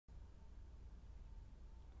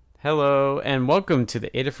Hello, and welcome to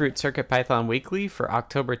the Adafruit CircuitPython Weekly for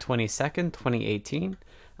October 22nd, 2018.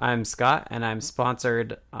 I'm Scott, and I'm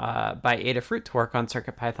sponsored by Adafruit to work on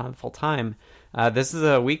CircuitPython full-time. This is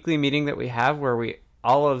a weekly meeting that we have where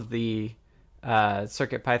all of the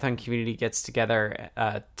CircuitPython community gets together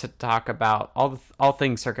to talk about all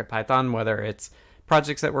things CircuitPython, whether it's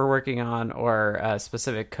projects that we're working on or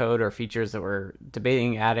specific code or features that we're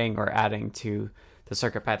debating adding or adding to the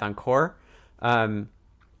CircuitPython core.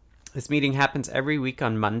 This meeting happens every week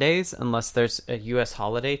on Mondays, unless there's a U.S.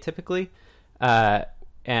 holiday typically, and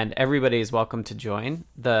everybody is welcome to join.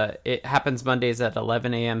 It happens Mondays at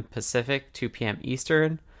 11 a.m. Pacific, 2 p.m.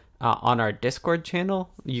 Eastern, on our Discord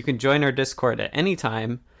channel. You can join our Discord at any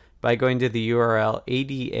time by going to the URL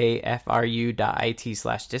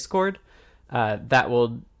adafru.it/discord. That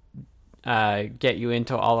will get you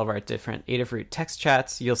into all of our different Adafruit text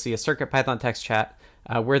chats. You'll see a CircuitPython text chat.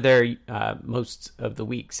 We're there most of the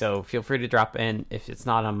week, so feel free to drop in if it's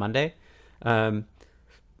not on Monday.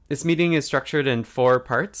 This meeting is structured in 4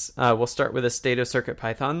 parts. We'll start with a state of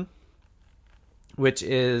CircuitPython, which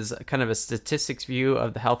is kind of a statistics view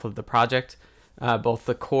of the health of the project, both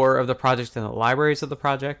the core of the project and the libraries of the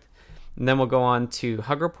project. And then we'll go on to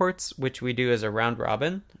Hug Reports, which we do as a round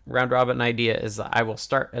robin. Round robin idea is that I will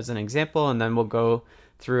start as an example, and then we'll go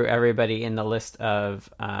through everybody in the list of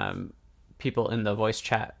people in the voice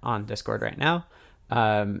chat on Discord right now.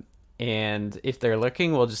 And if they're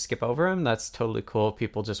looking, we'll just skip over them. That's totally cool.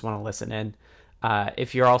 People just want to listen in.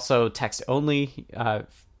 If you're also text only,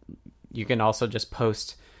 you can also just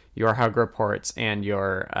post your Hug Reports and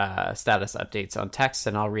your status updates on text,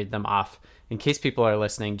 and I'll read them off in case people are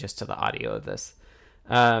listening just to the audio of this.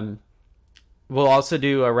 We'll also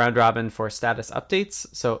do a round robin for status updates.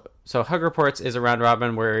 So Hug Reports is a round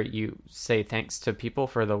robin where you say thanks to people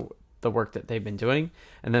for the work that they've been doing,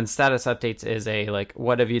 and then status updates is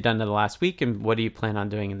what have you done in the last week and what do you plan on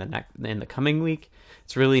doing in the coming week.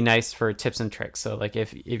 It's really nice for tips and tricks. So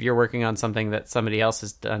if you're working on something that somebody else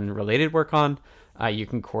has done related work on, you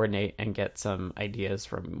can coordinate and get some ideas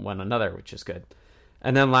from one another, which is good.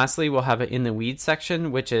 And then lastly, we'll have an in the weeds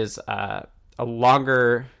section, which is a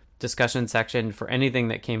longer discussion section for anything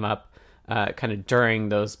that came up kind of during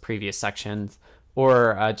those previous sections,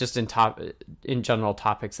 or just in general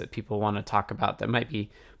topics that people want to talk about that might be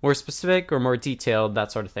more specific or more detailed,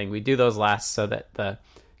 that sort of thing. We do those last so that the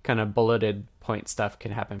kind of bulleted point stuff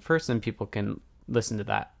can happen first and people can listen to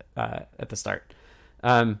that at the start.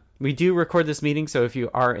 We do record this meeting, so if you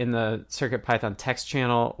are in the CircuitPython text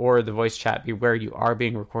channel or the voice chat, beware you are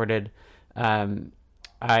being recorded.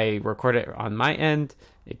 I record it on my end.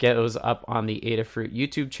 It goes up on the Adafruit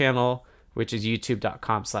YouTube channel, which is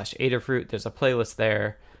youtube.com/Adafruit. There's a playlist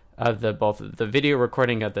there of both the video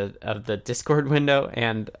recording of the Discord window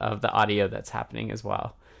and of the audio that's happening as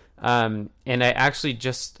well. And I actually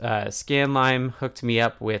just Scanlime hooked me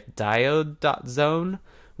up with diode.zone,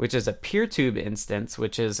 which is a PeerTube instance,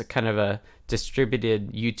 which is a kind of a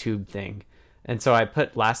distributed YouTube thing. And so I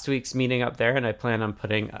put last week's meeting up there, and I plan on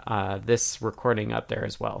putting this recording up there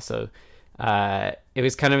as well. So it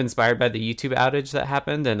was kind of inspired by the YouTube outage that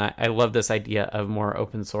happened, and I love this idea of more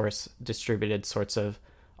open source distributed sorts of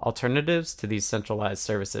alternatives to these centralized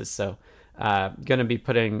services. So going to be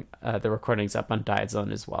putting the recordings up on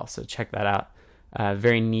DiodZone as well, so check that out.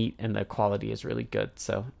 Very neat, and the quality is really good.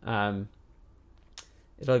 So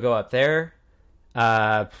it'll go up there.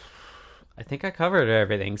 I think I covered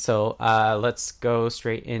everything, so let's go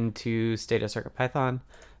straight into State of CircuitPython.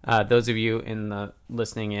 Those of you in the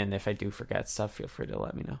listening in, if I do forget stuff, feel free to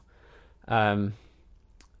let me know.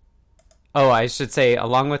 I should say,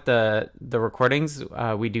 along with the recordings,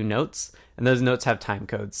 we do notes, and those notes have time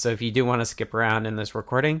codes. So if you do want to skip around in this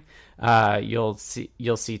recording, you'll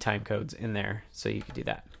see time codes in there, so you can do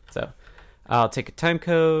that. So I'll take a time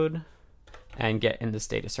code and get into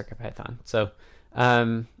State of CircuitPython. So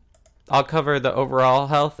I'll cover the overall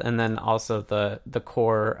health and then also the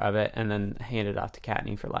core of it, and then hand it off to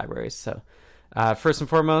Kattni for libraries. So first and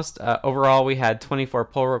foremost, overall we had 24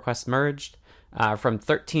 pull requests merged from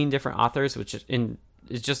 13 different authors, which is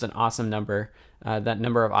just an awesome number. That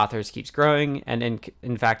number of authors keeps growing, and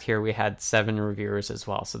in fact here we had 7 reviewers as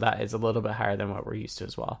well. So that is a little bit higher than what we're used to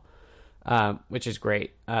as well, which is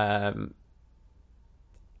great. And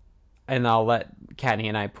I'll let Kattni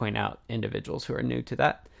and I point out individuals who are new to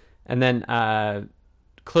that. And then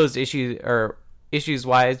closed issues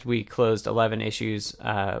wise, we closed 11 issues.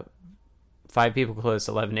 5 people closed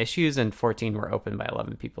 11 issues, and 14 were opened by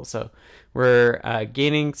 11 people. So we're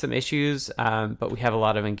gaining some issues, but we have a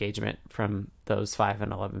lot of engagement from those 5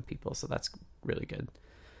 and 11 people. So that's really good.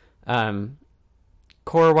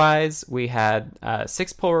 Core wise, we had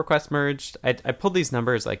 6 pull requests merged. I pulled these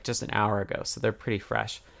numbers like just an hour ago, so they're pretty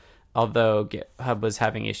fresh. Although GitHub was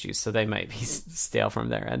having issues, so they might be stale from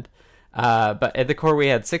their end. But at the core, we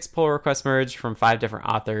had 6 pull requests merged from 5 different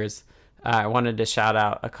authors. I wanted to shout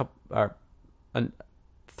out a couple, or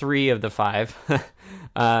 3 of the 5.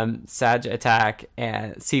 Sag Attack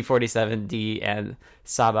and C47D and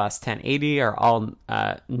Sabas 1080 are all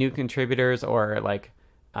new contributors, or like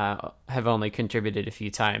have only contributed a few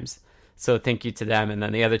times. So thank you to them. And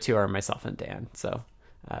then the other 2 are myself and Dan. So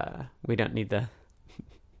we don't need the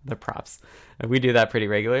props. We do that pretty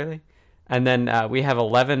regularly. And then we have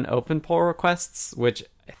 11 open pull requests, which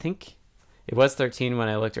I think it was 13 when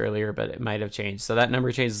I looked earlier, but it might have changed. So that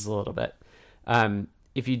number changes a little bit.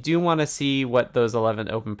 If you do want to see what those 11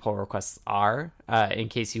 open pull requests are, in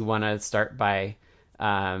case you want to start by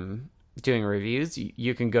doing reviews,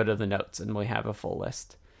 you can go to the notes and we have a full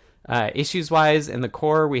list. Issues-wise, in the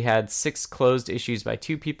core, we had 6 closed issues by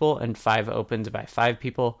 2 people and 5 opened by 5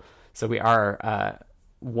 people. So we are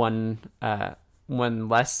one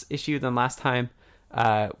less issue than last time,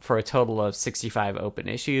 for a total of 65 open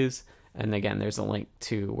issues. And again, there's a link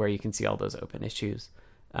to where you can see all those open issues.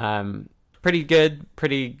 Pretty good.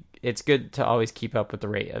 It's good to always keep up with the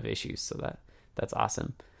rate of issues, so that's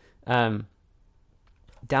awesome.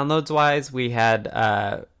 Downloads wise, we had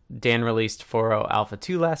Dan released 4.0 Alpha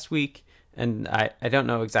 2 last week, and I don't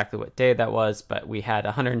know exactly what day that was, but we had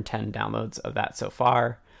 110 downloads of that so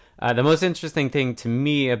far. The most interesting thing to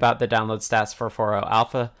me about the download stats for 4.0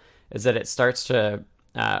 Alpha is that it starts to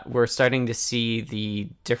we're starting to see the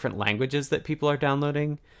different languages that people are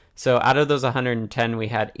downloading. So out of those 110, we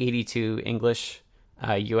had 82 English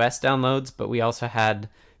US downloads, but we also had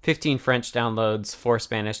 15 French downloads, 4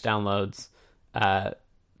 Spanish downloads,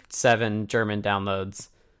 7 German downloads,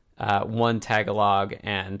 1 Tagalog,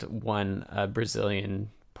 and 1 Brazilian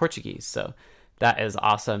Portuguese. So that is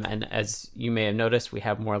awesome. And as you may have noticed, we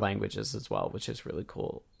have more languages as well, which is really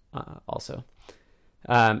cool also.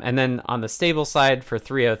 And then on the stable side for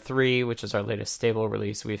 3.03, which is our latest stable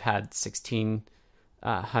release, we've had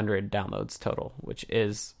 1,600 downloads total, which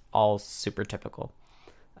is all super typical.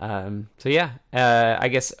 So yeah, I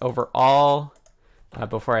guess overall,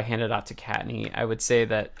 before I hand it off to Kattni, I would say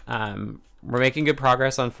that we're making good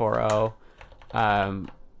progress on 4.0.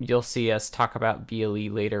 You'll see us talk about BLE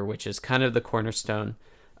later, which is kind of the cornerstone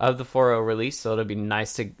of the 4.0 release, so it'll be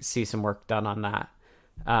nice to see some work done on that.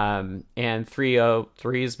 And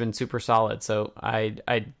 3.03 has been super solid, so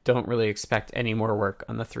I don't really expect any more work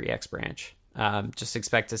on the 3x branch. Just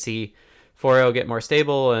expect to see 4.0 get more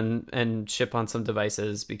stable and ship on some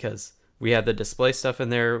devices, because we have the display stuff in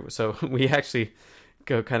there, so we actually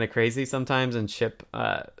go kind of crazy sometimes and ship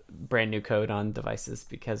brand new code on devices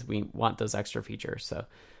because we want those extra features. So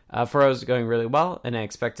 4.0 is going really well, and I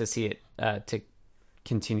expect to see it to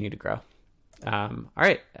continue to grow. All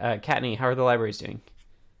right, Kattni, how are the libraries doing?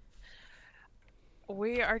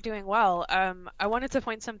 We are doing well. I wanted to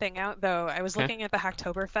point something out, though. I was Okay. looking at the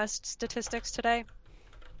Hacktoberfest statistics today.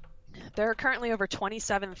 There are currently over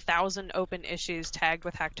 27,000 open issues tagged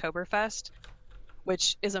with Hacktoberfest,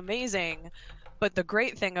 which is amazing. But the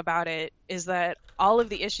great thing about it is that all of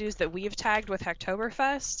the issues that we've tagged with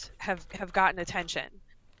Hacktoberfest have gotten attention,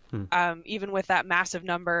 even with that massive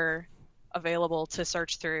number available to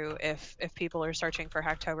search through if people are searching for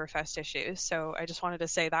Hacktoberfest issues. So I just wanted to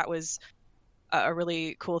say that was a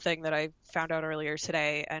really cool thing that I found out earlier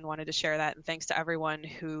today and wanted to share that. And thanks to everyone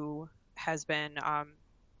who has been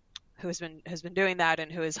doing that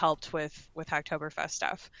and who has helped with Hacktoberfest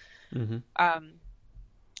stuff. Mm-hmm.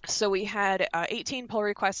 So we had 18 pull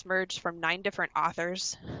requests merged from 9 different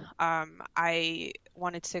authors. I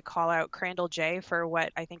wanted to call out Crandall J for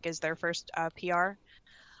what I think is their first PR.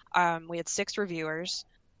 We had 6 reviewers.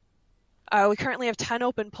 We currently have 10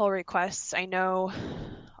 open pull requests. I know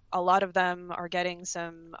a lot of them are getting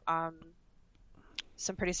some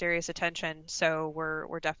pretty serious attention, so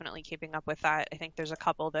we're definitely keeping up with that. I think there's a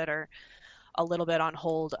couple that are a little bit on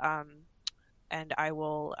hold, and I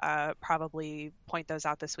will probably point those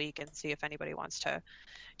out this week and see if anybody wants to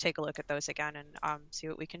take a look at those again and see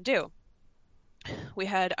what we can do. We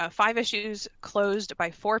had 5 issues closed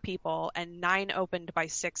by 4 people and 9 opened by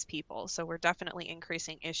 6 people, so we're definitely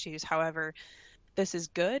increasing issues. However, this is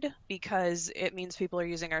good because it means people are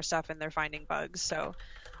using our stuff and they're finding bugs. So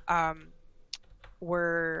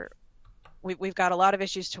we've got a lot of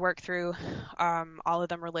issues to work through. All of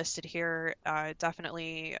them are listed here.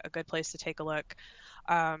 Definitely a good place to take a look.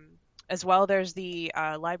 As well, there's the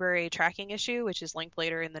library tracking issue, which is linked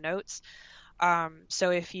later in the notes. So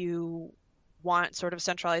if you want sort of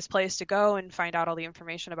centralized place to go and find out all the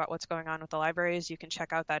information about what's going on with the libraries, you can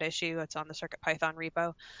check out that issue. It's on the CircuitPython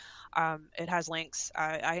repo. It has links.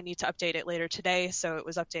 I need to update it later today, so it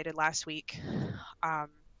was updated last week.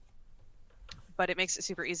 But it makes it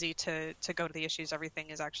super easy to go to the issues. Everything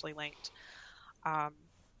is actually linked, and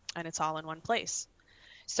it's all in one place.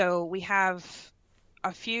 So we have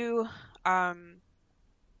a few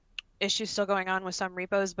issues still going on with some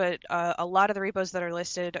repos, but a lot of the repos that are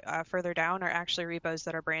listed further down are actually repos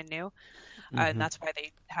that are brand new, and that's why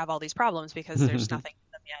they have all these problems, because there's nothing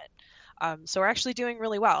in them yet. So we're actually doing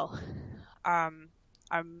really well. I'm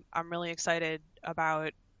really excited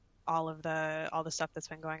about all the stuff that's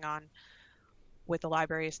been going on with the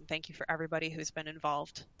libraries, and thank you for everybody who's been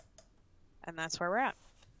involved. And that's where we're at.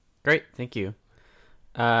 Great, thank you.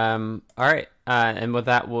 All right, and with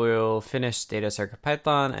that, we'll finish Data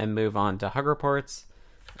CircuitPython and move on to Hug Reports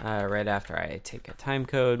right after I take a time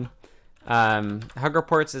code. Hug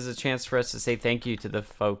Reports is a chance for us to say thank you to the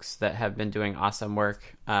folks that have been doing awesome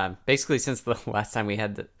work. Basically, since the last time we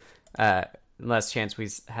had the last chance we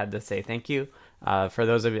had to say thank you. For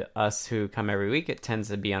those of us who come every week, it tends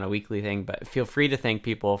to be on a weekly thing, but feel free to thank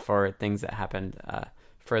people for things that happened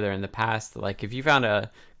further in the past. Like if you found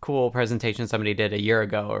a cool presentation somebody did a year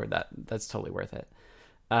ago, or that's totally worth it.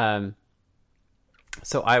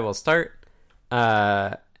 So I will start.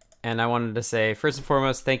 And I wanted to say, first and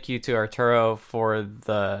foremost, thank you to Arturo for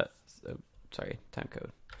time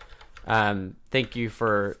code. Thank you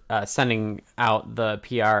for sending out the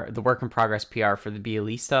PR, the work in progress PR for the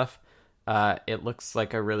BLE stuff. It looks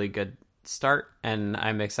like a really good start, and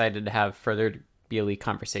I'm excited to have further BLE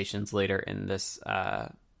conversations later in this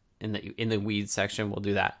in the weeds section. We'll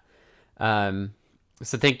do that.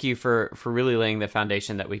 So thank you for really laying the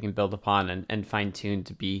foundation that we can build upon and fine tune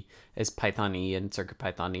to be as Python-y and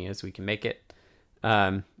CircuitPython-y as we can make it.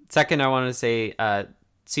 Second, I want to say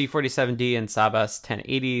C47D and Sabas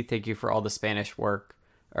 1080. Thank you for all the Spanish work,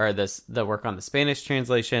 or the work on the Spanish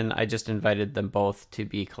translation. I just invited them both to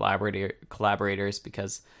be collaborators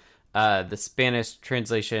because the Spanish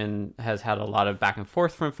translation has had a lot of back and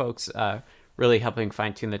forth from folks, really helping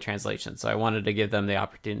fine tune the translation. So I wanted to give them the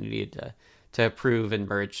opportunity to approve and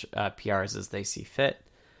merge PRs as they see fit.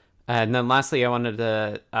 And then lastly, I wanted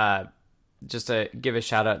to just to give a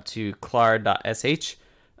shout out to clar.sh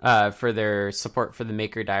for their support for the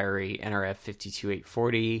Maker Diary NRF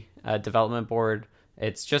 52840 development board.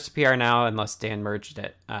 It's just a PR now unless Dan merged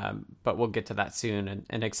it, but we'll get to that soon.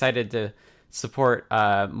 And excited to support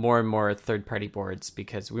more and more third-party boards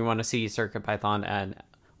because we want to see CircuitPython and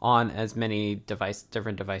on as many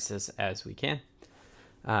different devices as we can.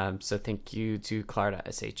 So thank you to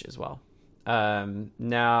clar.sh as well.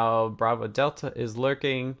 Now Bravo Delta is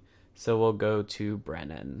lurking, so we'll go to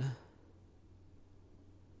Brennan.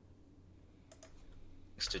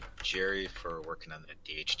 Thanks to Jerry for working on the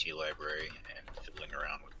DHT library and fiddling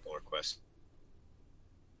around with pull requests.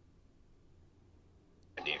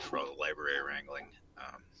 And for all the library wrangling.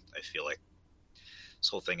 I feel like this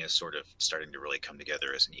whole thing is sort of starting to really come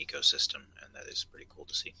together as an ecosystem, and that is pretty cool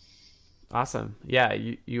to see. Awesome. Yeah,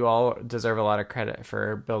 you all deserve a lot of credit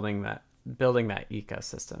for building that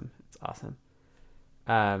ecosystem. It's awesome.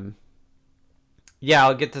 Yeah,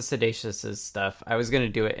 I'll get to Sedacious' stuff. I was going to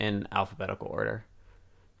do it in alphabetical order.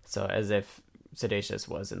 So as if Sedacious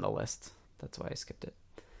was in the list. That's why I skipped it.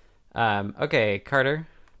 Okay, Carter.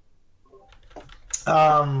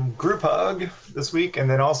 Group hug this week, and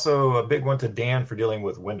then also a big one to Dan for dealing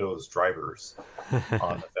with Windows drivers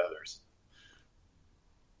on the Feathers.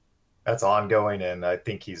 That's ongoing, and I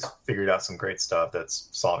think he's figured out some great stuff that's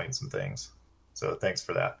solving some things. So thanks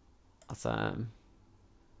for that. Awesome.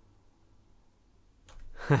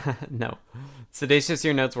 No. Sedacious,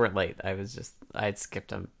 your notes weren't late. I'd skipped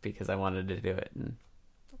them because I wanted to do it in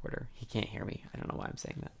order. He can't hear me. I don't know why I'm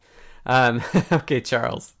saying that. Okay,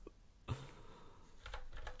 Charles.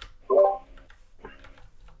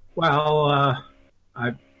 Well,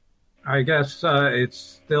 I guess it's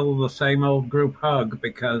still the same old group hug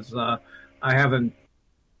because I haven't,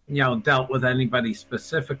 dealt with anybody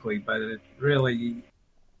specifically, but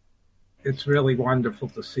it's really wonderful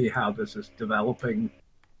to see how this is developing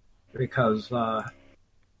because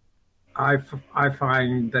I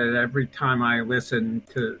find that every time I listen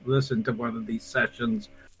to one of these sessions,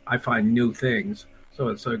 I find new things. So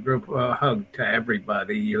it's a group hug to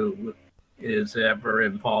everybody who is ever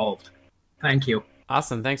involved. Thank you.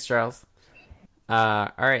 Awesome. Thanks, Charles. All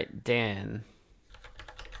right, Dan.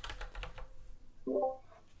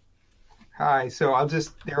 Hi. So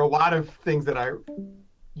there are a lot of things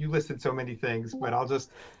you listed so many things, but I'll just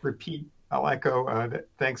repeat. I'll echo that.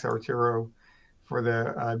 Thanks, Arturo. for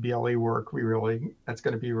the BLE work. That's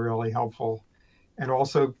going to be really helpful. And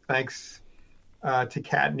also thanks to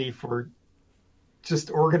Kattni for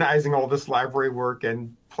just organizing all this library work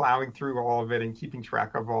and plowing through all of it and keeping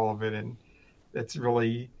track of all of it. And it's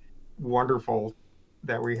really wonderful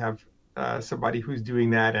that we have somebody who's doing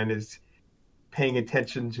that and is paying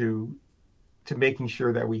attention to making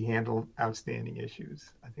sure that we handle outstanding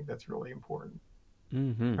issues. I think that's really important.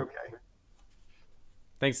 Mm-hmm. Okay.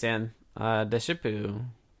 Thanks, Dan. Deshipu.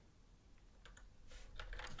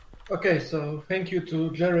 Okay, so thank you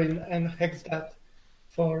to Jerry and Hexstat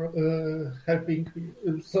for helping,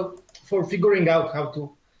 for figuring out how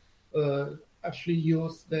to actually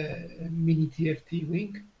use the mini TFT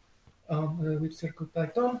wing with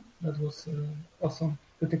CircuitPython. That was awesome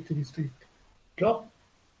detectivistic job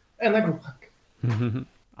and a group hack.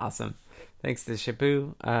 Awesome. Thanks to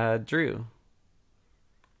Shipu. Drew.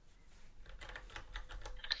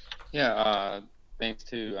 Yeah, thanks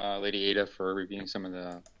to Lady Ada for reviewing some of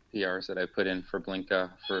the PRs that I put in for Blinka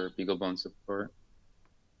for BeagleBone support.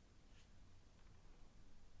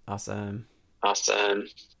 Awesome.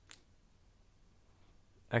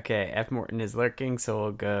 Okay, F. Morton is lurking, so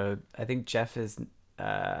we'll go. I think Jeff is.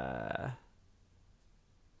 Jeff,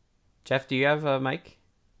 do you have a mic?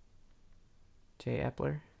 Jay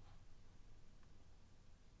Epler?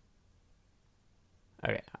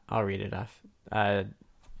 Okay, I'll read it off.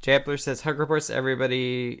 Jay Epler says, Hug reports to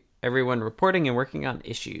everyone reporting and working on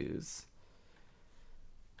issues.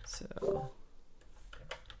 So,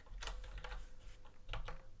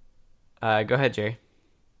 go ahead, Jerry.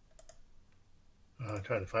 I'm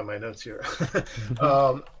trying to find my notes here.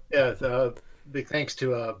 Big thanks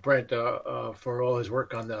to Brent for all his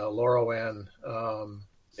work on the LoRaWAN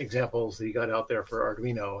examples that he got out there for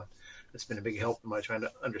Arduino. It's been a big help in my trying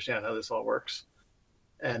to understand how this all works.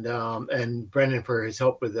 And Brendan for his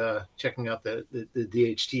help with checking out the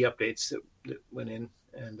DHT updates that went in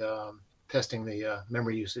and testing the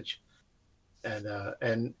memory usage. And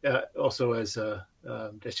also, as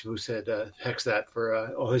Deshipu said, Hexstat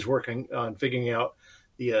for all his work on figuring out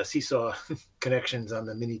the Seesaw connections on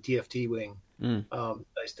the mini TFT wing.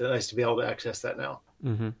 Nice to be able to access that now.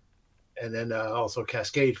 Mm-hmm. And then also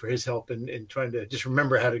Cascade for his help in trying to just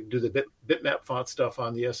remember how to do the bitmap font stuff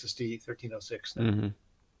on the SSD 1306. Mm-hmm.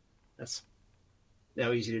 That's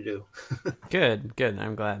now easy to do. Good.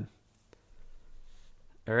 I'm glad.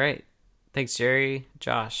 All right. Thanks, Jerry.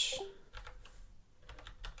 Josh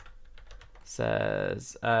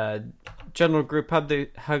says, General Group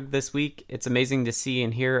Hug this week. It's amazing to see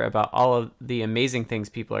and hear about all of the amazing things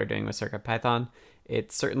people are doing with CircuitPython.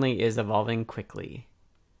 It certainly is evolving quickly.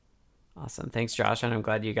 Awesome. Thanks, Josh, and I'm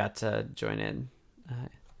glad you got to join in.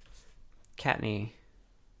 Kattni.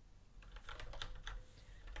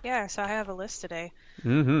 Yeah, so I have a list today.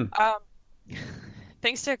 Mm-hmm.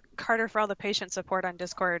 Thanks to Carter for all the patient support on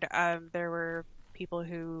Discord. There were people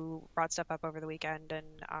who brought stuff up over the weekend, and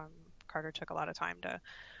Carter took a lot of time to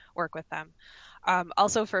work with them.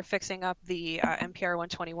 Also for fixing up the MPR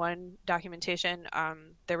 121 documentation,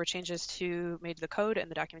 there were changes made to the code, and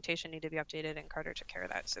the documentation needed to be updated, and Carter took care of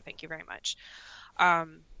that, so thank you very much.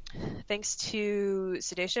 Thanks to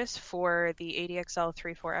Sedacious for the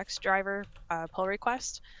ADXL34X driver pull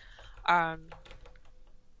request.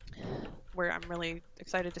 Where I'm really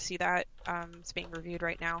excited to see that. It's being reviewed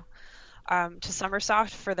right now. To Summersoft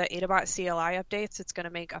for the AdaBot CLI updates. It's going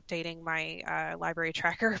to make updating my library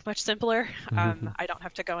tracker much simpler. I don't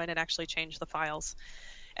have to go in and actually change the files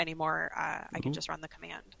anymore. I can just run the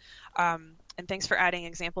command. And thanks for adding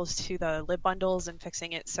examples to the lib bundles and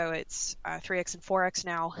fixing it so it's 3x and 4x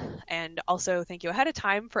now. And also thank you ahead of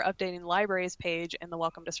time for updating the libraries page in the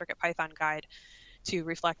Welcome to CircuitPython guide to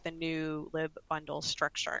reflect the new lib bundle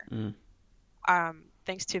structure.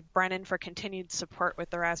 Thanks to Brennan for continued support with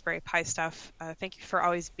the Raspberry Pi stuff. Thank you for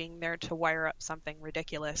always being there to wire up something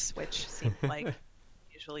ridiculous, which seemed like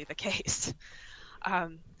usually the case.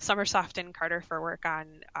 Summersoft and Carter for work on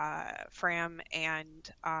Fram,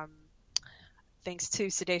 and thanks to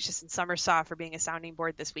Sedacious and Summersoft for being a sounding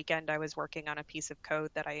board this weekend. I was working on a piece of code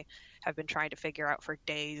that I have been trying to figure out for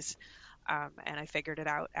days, and I figured it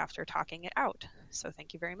out after talking it out. So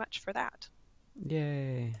thank you very much for that.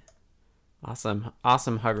 Yay. Awesome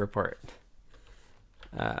Hug report.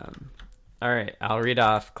 All right, I'll read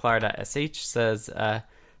off. Clara.sh says,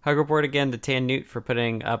 Hug report again to Tan Newt for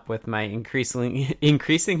putting up with my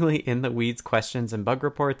increasingly in the weeds questions and bug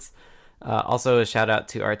reports. Also a shout out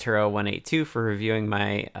to Arturo182 for reviewing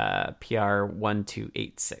my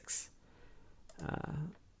PR1286,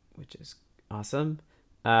 which is awesome.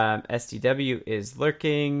 SDW is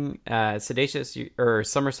lurking. Sedacious or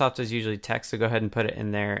Summersoft is usually text, so go ahead and put it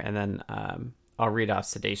in there, and then I'll read off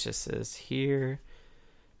Sedacious's here.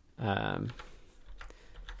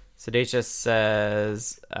 Sedacious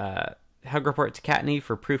says, hug report to Kattni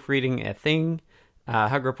for proofreading a thing.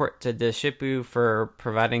 Hug report to Deshipu for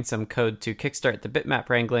providing some code to kickstart the bitmap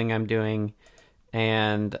wrangling I'm doing.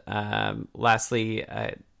 And lastly,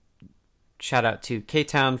 shout out to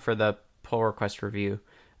K-Town for the pull request review.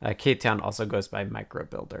 K-Town also goes by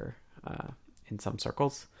MicroBuilder in some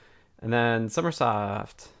circles. And then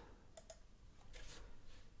Summersoft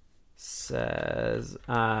says,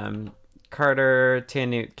 Carter,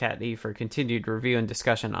 Tanute, Kattni for continued review and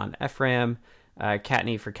discussion on FRAM.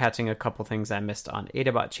 Kattni for catching a couple things I missed on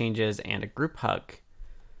Adabot changes and a group hug.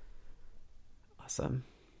 Awesome.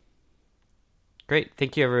 Great.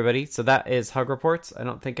 Thank you, everybody. So that is hug reports. I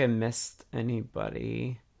don't think I missed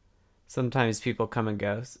anybody. Sometimes people come and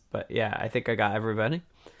go, but yeah, I think I got everybody.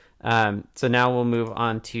 So now we'll move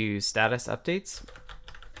on to status updates.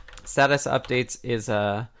 Status updates is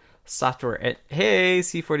a software. Hey,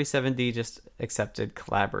 C47D just accepted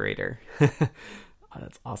collaborator. Oh,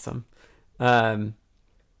 that's awesome. Sorry,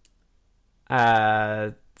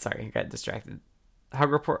 I got distracted.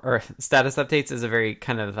 Hug report or status updates is a very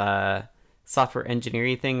kind of software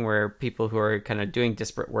engineering thing where people who are kind of doing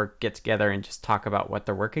disparate work get together and just talk about what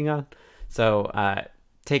they're working on. So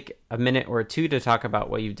take a minute or two to talk about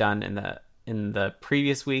what you've done in the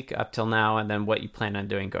previous week up till now, and then what you plan on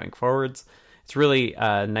doing going forwards. It's really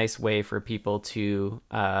a nice way for people to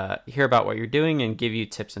hear about what you're doing and give you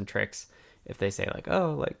tips and tricks if they say like,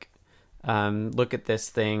 oh, like look at this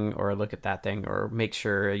thing or look at that thing or make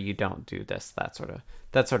sure you don't do this,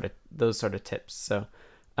 those sort of tips. So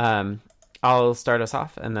I'll start us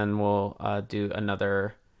off and then we'll do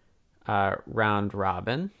another round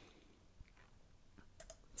robin.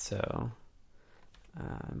 So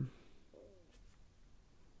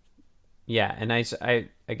yeah, and I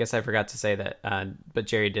guess I forgot to say that, but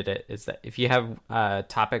Jerry did it, is that if you have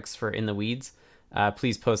topics for In the Weeds,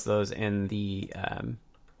 please post those in the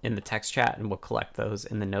text chat and we'll collect those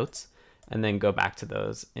in the notes and then go back to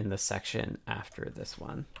those in the section after this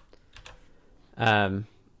one.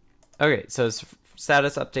 Okay, so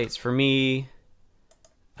status updates for me.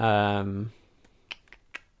 I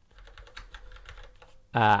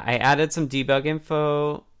added some debug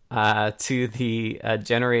info to the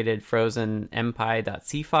generated frozen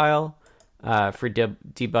mpy.c file for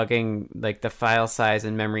debugging like the file size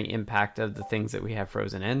and memory impact of the things that we have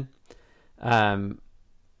frozen in. I've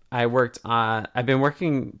been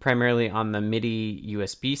working primarily on the MIDI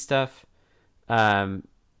USB stuff.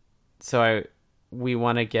 So we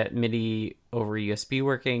want to get MIDI over USB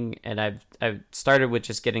working, and I've started with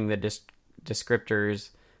just getting the descriptors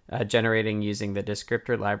generating using the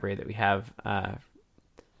descriptor library that we have,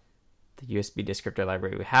 the USB descriptor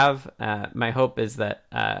library we have. My hope is that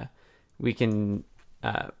I can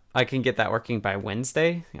get that working by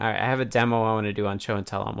Wednesday. I have a demo I want to do on Show and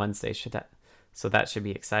Tell on Wednesday. So that should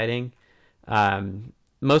be exciting.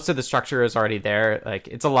 Most of the structure is already there. Like,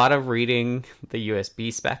 it's a lot of reading the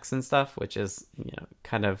USB specs and stuff, which is,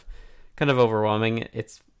 kind of overwhelming.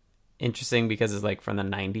 It's interesting because it's like from the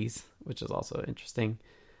 90s, which is also interesting.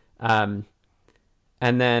 And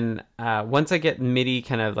then once I get MIDI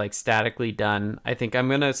kind of like statically done, I think I'm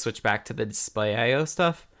going to switch back to the display IO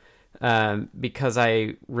stuff, because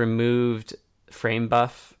I removed frame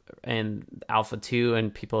buff in Alpha 2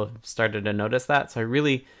 and people have started to notice that. So I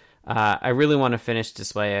really want to finish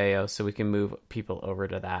display IO so we can move people over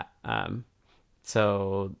to that.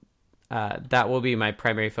 So that will be my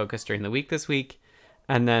primary focus during the week this week.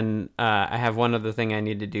 And then I have one other thing I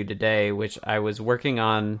need to do today, which I was working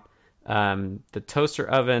on the toaster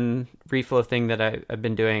oven reflow thing that I've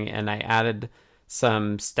been doing, and I added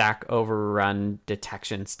some stack overrun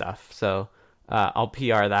detection stuff. So I'll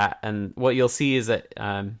PR that, and what you'll see is that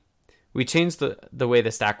we changed the way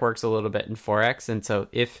the stack works a little bit in 4x, and so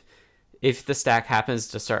if the stack happens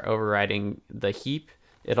to start overriding the heap,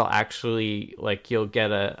 it'll actually, like, you'll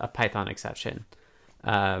get a Python exception,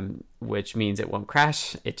 which means it won't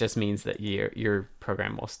crash. It just means that your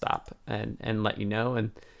program will stop and let you know.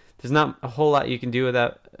 And there's not a whole lot you can do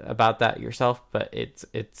about that yourself, but it's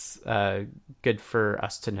good for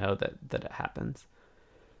us to know that it happens.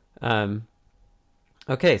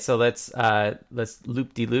 Okay, so let's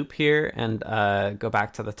loop-de-loop here and go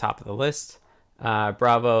back to the top of the list.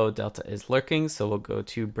 Bravo Delta is lurking, so we'll go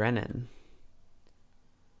to Brennan.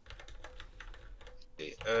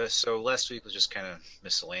 So last week was just kind of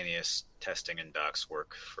miscellaneous testing and docs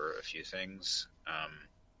work for a few things.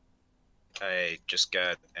 I just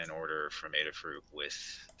got an order from Adafruit with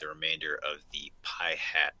the remainder of the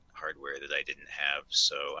Pi-Hat hardware that I didn't have,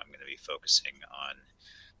 so I'm going to be focusing on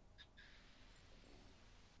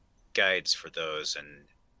guides for those, and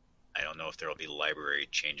I don't know if there will be library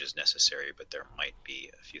changes necessary, but there might be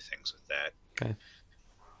a few things with that. Okay.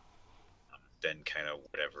 Then kind of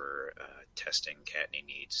whatever testing Kattni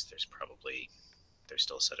needs, there's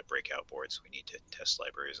still a set of breakout boards we need to test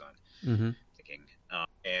libraries on. Mm-hmm. Thinking,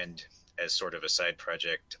 and as sort of a side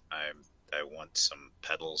project, I want some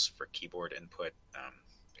pedals for keyboard input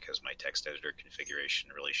because my text editor configuration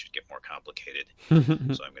really should get more complicated. So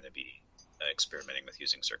I'm going to be experimenting with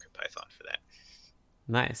using CircuitPython for that.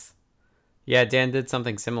 Nice. Yeah, Dan did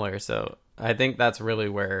something similar, so I think that's really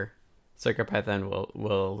where CircuitPython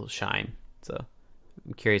will shine. So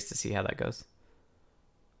I'm curious to see how that goes.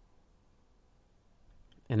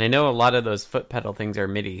 And I know a lot of those foot pedal things are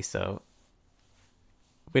MIDI, so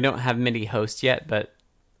we don't have MIDI host yet, but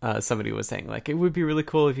somebody was saying like it would be really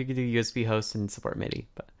cool if you could do USB host and support MIDI,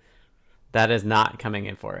 but that is not coming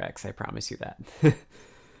in 4X. I promise you that.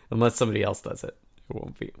 Unless somebody else does it,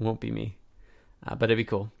 it won't be me. But it'd be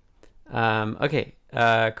cool. Okay,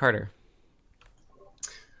 Carter.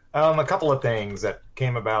 A couple of things that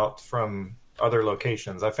came about from other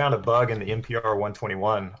locations. I found a bug in the NPR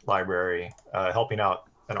 121 library helping out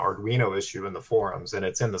an Arduino issue in the forums, and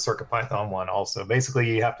it's in the CircuitPython one also.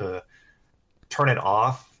 Basically, you have to turn it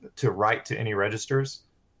off to write to any registers,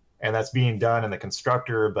 and that's being done in the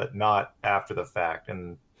constructor, but not after the fact.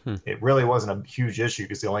 And it really wasn't a huge issue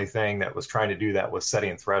because the only thing that was trying to do that was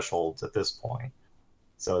setting thresholds at this point.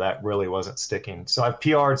 So that really wasn't sticking. So I've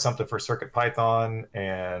PR'd something for CircuitPython,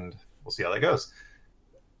 and we'll see how that goes.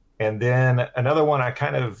 And then another one, I'm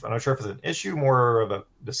not sure if it's an issue, more of a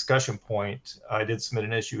discussion point. I did submit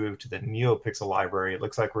an issue to the NeoPixel library. It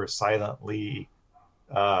looks like we're silently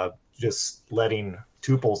just letting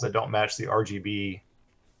tuples that don't match the RGB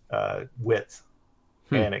width.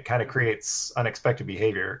 And it kind of creates unexpected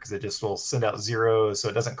behavior because it just will send out zeros. So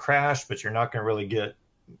it doesn't crash, but you're not going to really get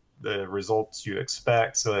the results you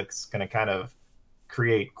expect. So it's going to kind of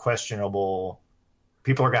create questionable,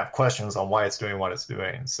 people are going to have questions on why it's doing what it's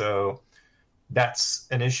doing. So that's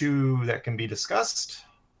an issue that can be discussed.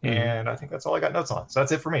 And I think that's all I got notes on. So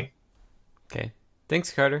that's it for me. Okay.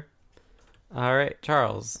 Thanks, Carter. All right,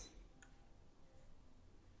 Charles.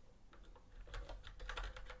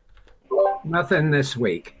 Nothing this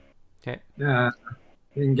week. Okay.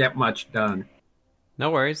 Didn't get much done. No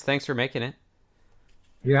worries. Thanks for making it.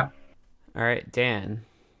 Yeah. All right, Dan.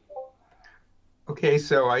 Okay,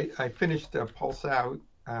 so I finished Pulse Out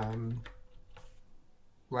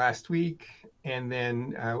last week, and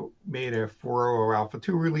then made a 4.0 Alpha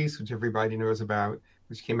 2 release, which everybody knows about,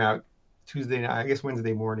 which came out Tuesday night, I guess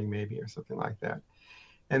Wednesday morning maybe, or something like that.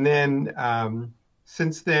 And then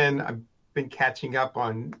since then, I've been catching up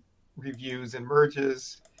on reviews and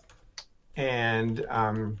merges, and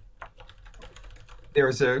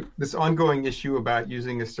there's this ongoing issue about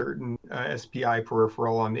using a certain SPI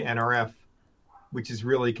peripheral on the NRF, which is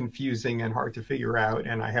really confusing and hard to figure out,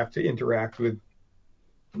 and I have to interact with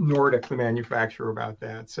Nordic, the manufacturer, about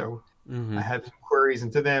that. So I had some queries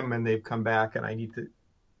into them, and they've come back, and I need to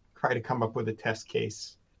try to come up with a test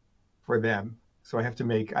case for them. So I have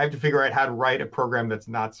to figure out how to write a program that's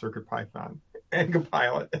not CircuitPython and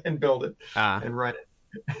compile it and build it and run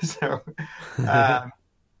it. So,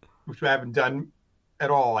 which I haven't done at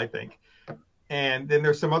all, I think. And then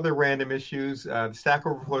there's some other random issues. The Stack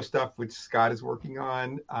Overflow stuff, which Scott is working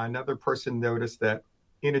on. Another person noticed that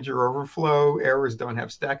integer overflow errors don't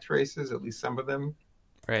have stack traces, at least some of them.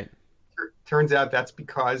 Right. Turns out that's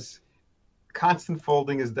because constant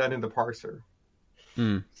folding is done in the parser.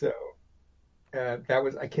 So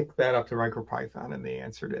I kicked that up to MicroPython, and they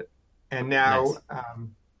answered it. And now,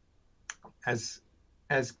 as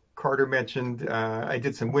Carter mentioned, I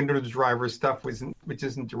did some Windows driver stuff, which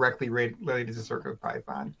isn't directly related to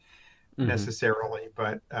CircuitPython necessarily,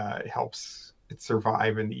 but it helps it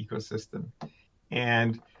survive in the ecosystem.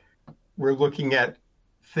 And we're looking at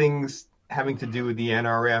things having to do with the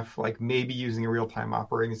NRF, like maybe using a real-time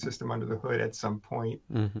operating system under the hood at some point.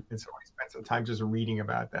 And so I spent some time just reading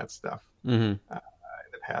about that stuff in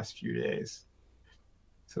the past few days.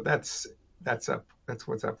 So that's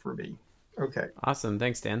what's up for me. Okay. Awesome.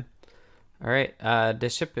 Thanks, Dan. All right.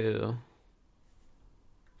 Deshipu.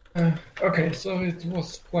 Okay, so it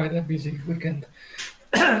was quite a busy weekend.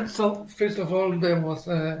 So first of all, there was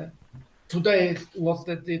today was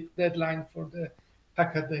the deadline for the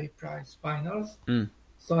Hackaday Prize finals.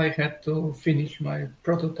 So I had to finish my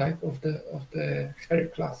prototype of the Harry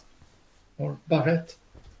class or Barrett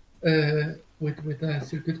with a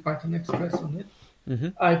CircuitPython Express on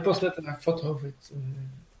it. I posted a photo of it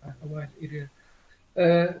a while earlier.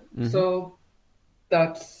 So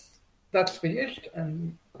that's finished,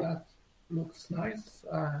 and that looks nice.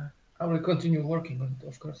 I will continue working on it,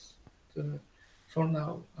 of course. For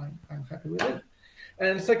now, I'm happy with it.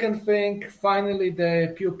 And second thing, finally,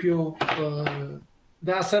 the Pew Pew,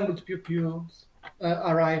 the assembled Pew Pews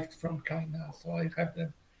arrived from China, so I have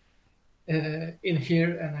them in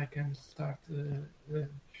here, and I can start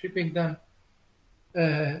shipping them.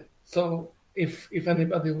 So if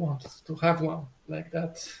anybody wants to have one like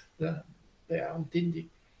that, they are on Dindy.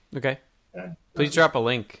 Okay. Please drop a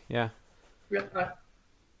link. Yeah. Yeah,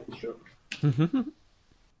 sure.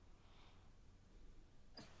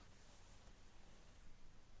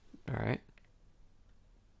 All right.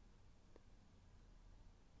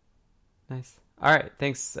 Nice. All right.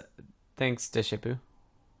 Thanks, Deshipu. I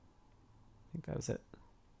think that was it.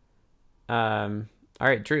 All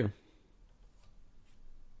right, Drew.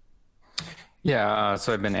 Yeah,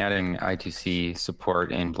 so I've been adding I2C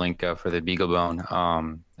support in Blinka for the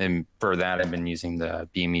BeagleBone. And for that, I've been using the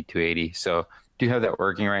BME 280. So do have that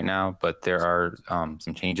working right now, but there are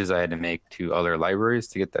some changes I had to make to other libraries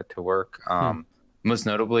to get that to work. Most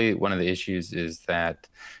notably, one of the issues is that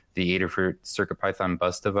the Adafruit CircuitPython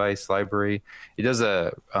bus device library, it does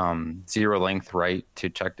a zero length write to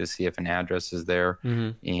check to see if an address is there.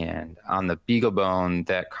 And on the BeagleBone,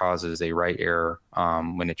 that causes a write error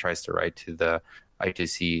when it tries to write to the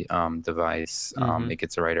I2C device. It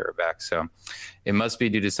gets a write error back. So it must be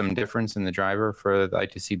due to some difference in the driver for the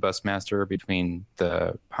I2C bus master between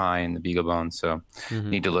the Pi and the BeagleBone. So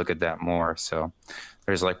need to look at that more. So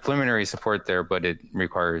there's like preliminary support there, but it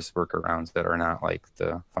requires workarounds that are not like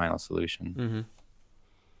the final solution.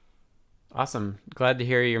 Awesome. Glad to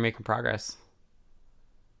hear you're making progress.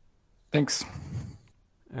 Thanks.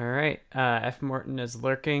 All right. F. Morton is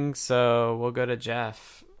lurking, so we'll go to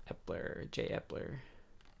Jeff Epler. J. Epler.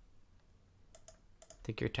 I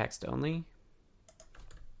think you're text only.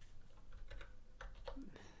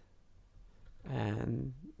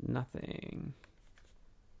 And nothing.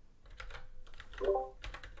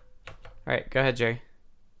 All right, go ahead, Jerry.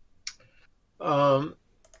 Yeah,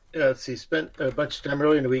 let's see. Spent a bunch of time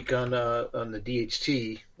early in the week on the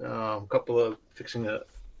DHT. A couple of fixing a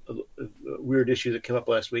weird issue that came up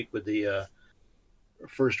last week with the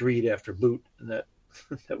first read after boot, and that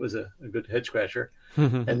was a good head scratcher.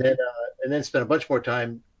 and then spent a bunch more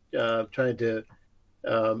time trying to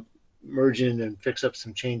merge in and fix up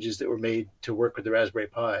some changes that were made to work with the Raspberry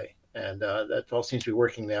Pi, and that all seems to be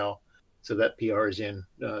working now. So that PR is in,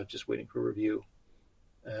 just waiting for review,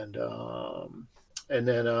 and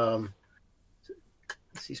then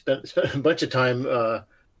he spent a bunch of time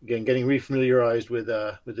again getting refamiliarized with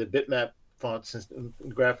the bitmap fonts and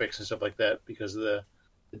graphics and stuff like that because of the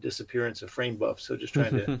disappearance of frame buff. So just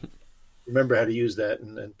trying to remember how to use that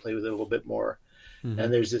and play with it a little bit more.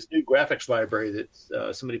 And there's this new graphics library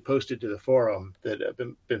that somebody posted to the forum that I've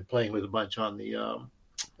been playing with a bunch on the.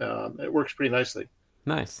 It works pretty nicely.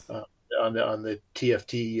 Nice. On the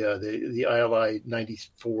TFT, the ILI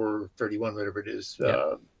 9431, whatever it is,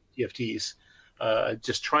 TFTs. I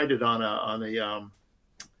just tried it on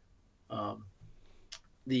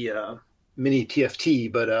the mini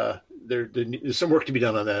TFT, but there's some work to be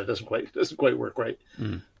done on that. It doesn't quite work right.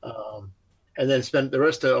 And then spent the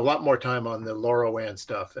rest a lot more time on the LoRaWAN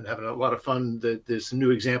stuff and having a lot of fun. There's some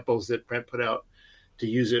new examples that Brent put out to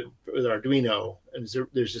use it with Arduino. And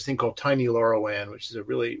there's this thing called Tiny LoRaWAN, which is a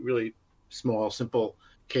really, really small, simple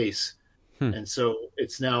case. And so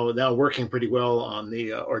it's now working pretty well on the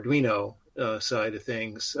Arduino side of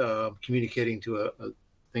things, communicating to a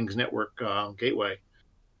Things Network gateway.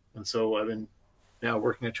 And so I've been now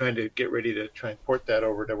working on trying to get ready to try and port that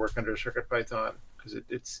over to work under CircuitPython because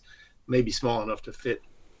it's maybe small enough to fit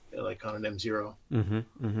like on an M0.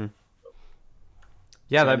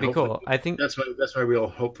 Yeah, that'd be cool. I think that's my real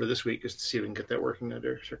hope for this week is to see if we can get that working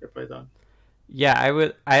under CircuitPython. Yeah,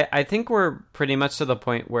 I think we're pretty much to the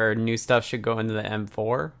point where new stuff should go into the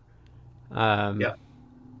M4.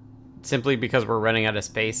 Simply because we're running out of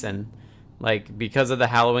space and like because of the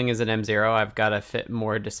Hallowing is an M0, I've got to fit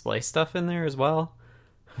more display stuff in there as well,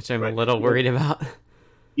 which I'm a little worried about.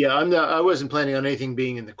 Yeah, I wasn't planning on anything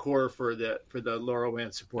being in the core for the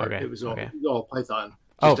LoRaWAN support. Okay. It was all Python.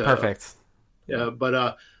 Perfect. Yeah,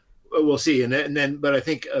 but we'll see. And then, but I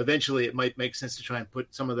think eventually it might make sense to try and put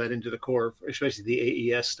some of that into the core, especially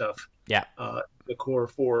the AES stuff. Yeah. The core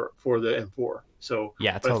for the M4. So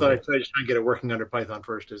yeah, but totally. I thought I'd just try and get it working under Python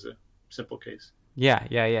first as a simple case. Yeah,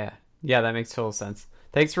 that makes total sense.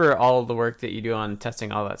 Thanks for all the work that you do on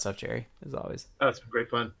testing all that stuff, Jerry, as always. Oh, it's been great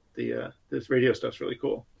fun. This radio stuff's really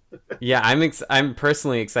cool. Yeah, I'm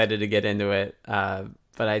personally excited to get into it,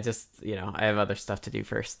 but I just I have other stuff to do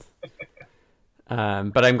first.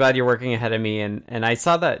 But I'm glad you're working ahead of me, and I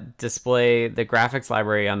saw that display, the graphics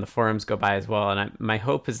library on the forums go by as well, and my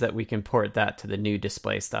hope is that we can port that to the new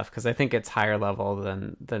display stuff, because I think it's higher level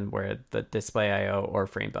than where the display IO or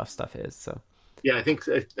frame buff stuff is. So yeah, I think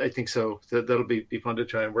so. That'll be fun to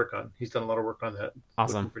try and work on. He's done a lot of work on that.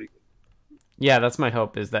 Awesome. Pretty good. Yeah, that's my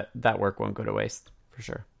hope, is that work won't go to waste for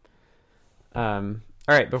sure. All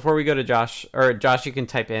right, before we go to Josh, you can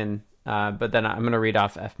type in, but then I'm going to read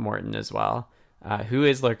off F. Morton as well. Who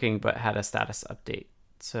is lurking but had a status update.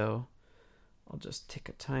 So I'll just take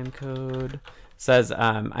a time code. Says,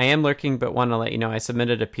 I am lurking but want to let you know I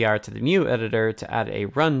submitted a PR to the Mu editor to add a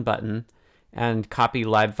run button and copy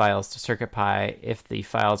live files to CircuitPy if the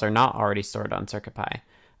files are not already stored on CircuitPy.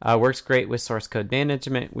 Works great with source code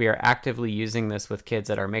management. We are actively using this with kids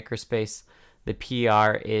at our makerspace. The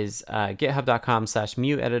PR is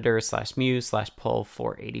github.com/mu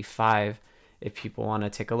editor/mu/pull485 if people want to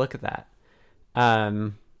take a look at that.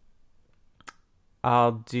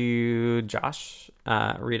 I'll do Josh,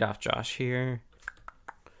 read off Josh here.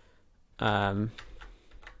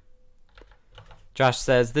 Josh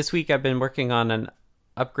says, this week I've been working on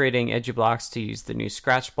upgrading EduBlocks to use the new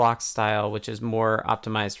Scratch Blocks style, which is more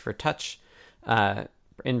optimized for touch.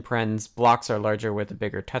 In parens, blocks are larger with a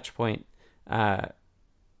bigger touch point,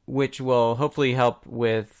 which will hopefully help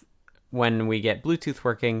with when we get Bluetooth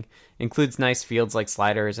working. Includes nice fields like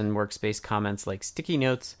sliders and workspace comments like sticky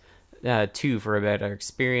notes, too, for a better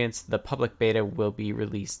experience. The public beta will be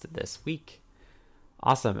released this week.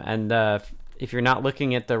 Awesome. And if you're not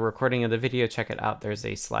looking at the recording of the video, check it out. There's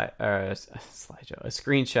a slideshow, a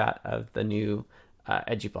screenshot of the new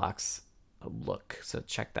EduBlocks look. So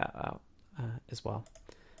check that out as well.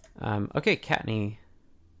 Okay, Kattni.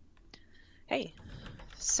 Hey.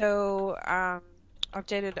 So,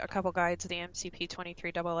 updated a couple guides. The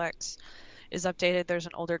MCP23XX is updated. There's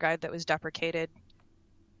an older guide that was deprecated.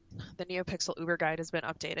 The NeoPixel Uber guide has been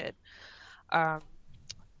updated.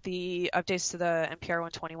 The updates to the MPR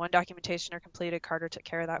 121 documentation are completed. Carter took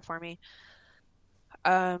care of that for me.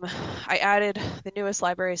 I added the newest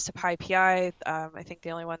libraries to PyPI. I think the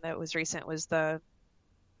only one that was recent was the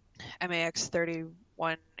MAX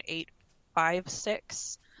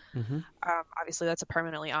 31856. Mm-hmm. Obviously, that's a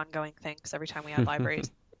permanently ongoing thing because every time we add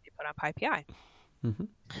libraries, we put on PyPI.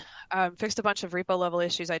 Mm-hmm. Fixed a bunch of repo level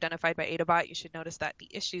issues identified by AdaBot. You should notice that the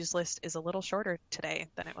issues list is a little shorter today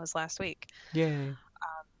than it was last week. Yay.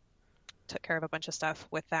 Took care of a bunch of stuff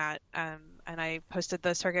with that. And I posted the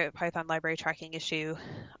CircuitPython library tracking issue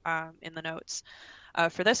in the notes.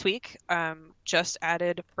 For this week, just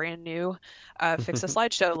added brand new fix a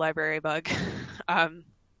slideshow library bug.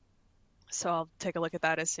 So I'll take a look at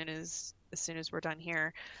that as soon as we're done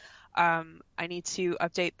here. I need to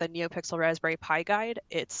update the NeoPixel Raspberry Pi guide.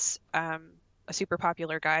 It's a super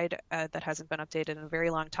popular guide that hasn't been updated in a very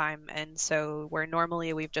long time. And so where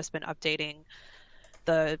normally we've just been updating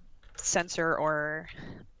the sensor or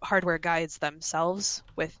hardware guides themselves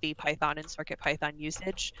with the Python and CircuitPython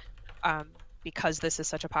usage, because this is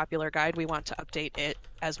such a popular guide, we want to update it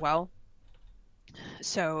as well.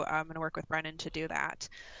 So I'm going to work with Brennan to do that.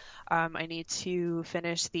 I need to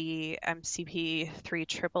finish the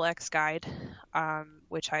MCP3XXX guide,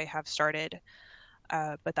 which I have started,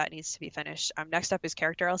 but that needs to be finished. Next up is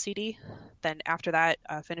Character LCD. Then after that,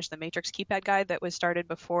 finish the Matrix keypad guide that was started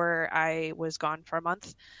before I was gone for a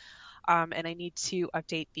month. And I need to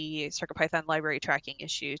update the CircuitPython library tracking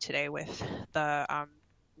issue today with the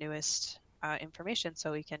newest information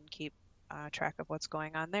so we can keep track of what's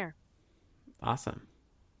going on there. Awesome.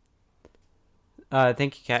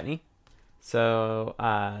 Thank you, Kattni. So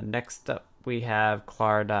next up we have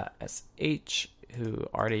Clar.sh, who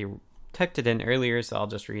already typed it in earlier, so I'll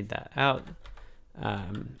just read that out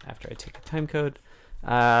after I take a time code.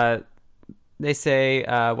 They say,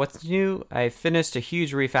 what's new? I finished a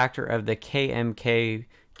huge refactor of the KMK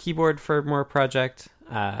keyboard firmware project.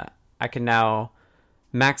 I can now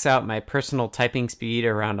max out my personal typing speed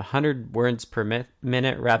around 100 words per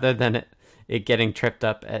minute rather than it getting tripped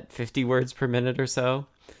up at 50 words per minute or so,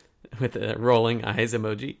 with a rolling eyes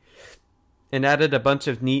emoji. And added a bunch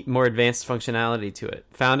of neat, more advanced functionality to it.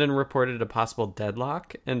 Found and reported a possible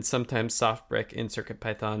deadlock and sometimes soft brick in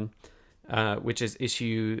CircuitPython, which is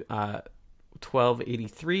issue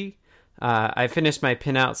 1283. I finished my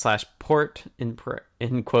pinout/port in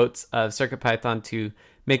quotes of CircuitPython to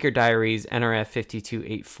Maker Diaries NRF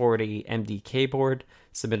 52840 MDK board,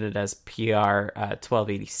 submitted as PR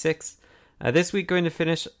 1286. This week going to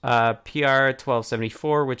finish PR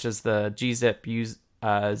 1274, which is the gzip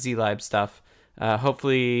zlib stuff.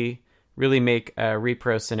 Hopefully really make a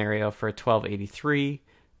repro scenario for 1283,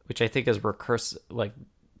 which I think is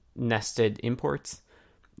nested imports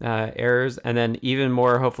errors, and then even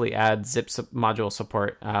more, hopefully add zip module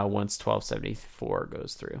support once 1274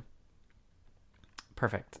 goes through.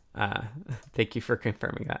 Perfect. Thank you for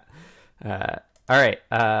confirming that. All right.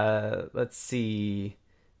 Let's see.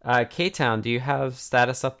 K-Town, do you have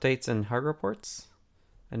status updates and hug reports?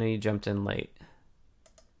 I know you jumped in late.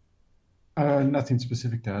 Nothing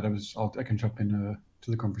specific to add. I can jump in to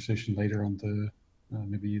the conversation later on the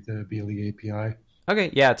maybe the BLE API. Okay,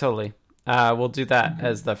 yeah, totally. We'll do that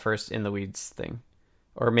as the first in the weeds thing,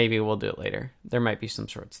 or maybe we'll do it later. There might be some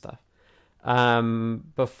short stuff.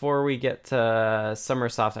 Before we get to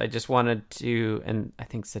Summersoft, I just wanted to, and I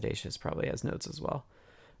think Sedacious probably has notes as well.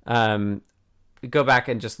 Go back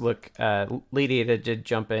and just look. Lady Ada did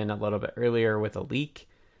jump in a little bit earlier with a leak,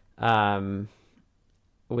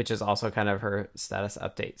 which is also kind of her status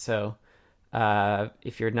update. So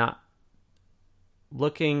if you're not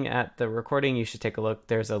looking at the recording, you should take a look.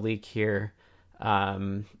 There's a leak here.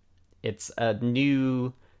 It's a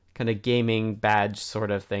new kind of gaming badge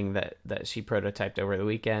sort of thing that she prototyped over the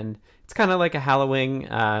weekend. It's kind of like a Halloween,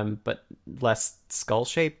 but less skull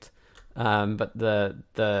shaped. But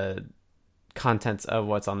the contents of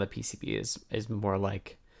what's on the PCB is more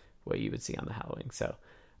like what you would see on the Halloween. So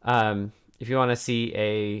if you want to see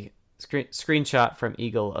a screenshot from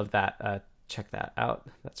Eagle of that, check that out.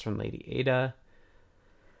 That's from Lady Ada.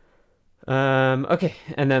 Okay,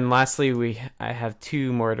 and then lastly, I have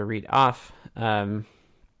two more to read off.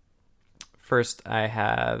 First, I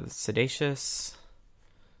have Sedacious.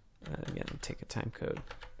 Again, take a time code.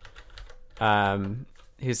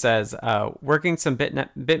 Who says, working some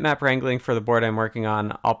bitmap wrangling for the board I'm working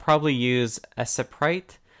on. I'll probably use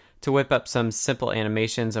Esprite to whip up some simple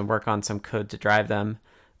animations and work on some code to drive them.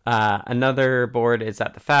 Another board is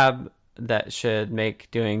at the fab that should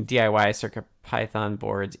make doing DIY CircuitPython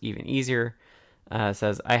boards even easier.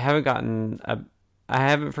 Says, I haven't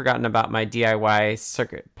forgotten about my DIY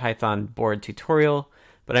CircuitPython board tutorial,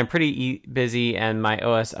 but I'm pretty busy and my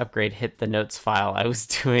OS upgrade hit the notes file I was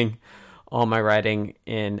doing all my writing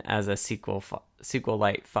in as a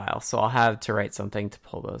SQLite file, so I'll have to write something to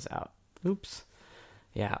pull those out. Oops.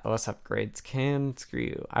 Yeah, OS upgrades can screw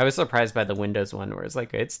you. I was surprised by the Windows one where it's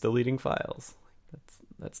like, it's deleting files.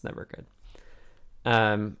 That's never good.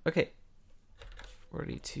 Okay.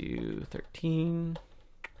 4213.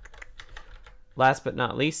 Last but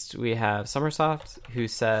not least, we have Summersoft, who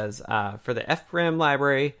says, for the FPRAM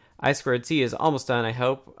library, I2C is almost done, I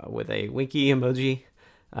hope, with a winky emoji.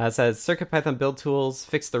 Says, CircuitPython build tools,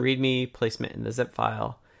 fix the README, placement in the zip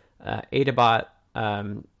file. AdaBot,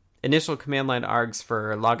 initial command line args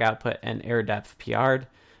for log output and error depth PR'd.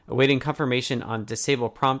 Awaiting confirmation on disable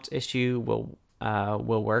prompt issue will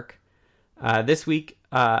work. This week,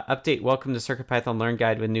 update welcome to CircuitPython Learn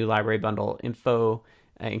Guide with new library bundle info,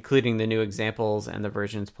 including the new examples and the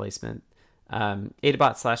versions placement.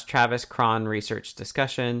 AdaBot / Travis cron research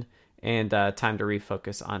discussion, and time to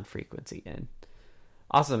refocus on frequency in.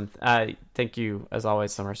 Awesome. Thank you, as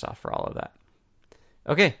always, Summersoft, for all of that.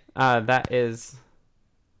 Okay, that is...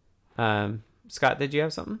 Scott, did you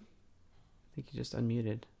have something? I think you just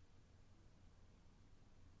unmuted.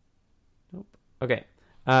 Nope. Okay.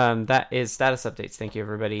 That is status updates. Thank you,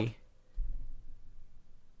 everybody.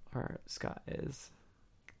 All right, Scott is...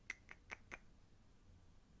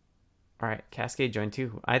 All right, Cascade joined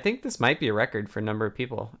too. I think this might be a record for a number of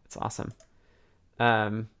people. It's awesome.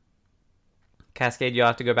 Cascade, you'll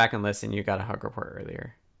have to go back and listen. You got a hug report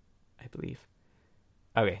earlier, I believe.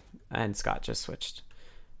 Okay, and Scott just switched.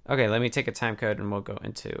 Okay, let me take a time code and we'll go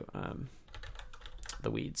into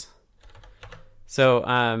the weeds. So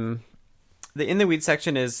the in the weeds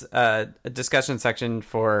section is a discussion section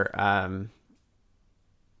for wow,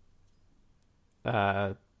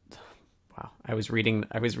 I was reading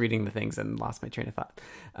the things and lost my train of thought.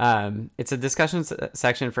 It's a discussion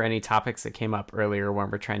section for any topics that came up earlier when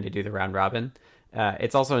we're trying to do the round robin.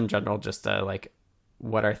 It's also in general just like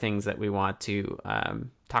what are things that we want to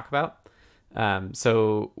talk about.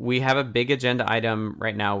 So we have a big agenda item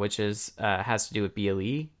right now, which is has to do with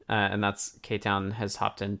BLE, and that's K-Town has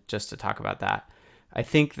hopped in just to talk about that. I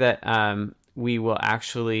think that we will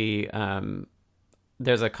actually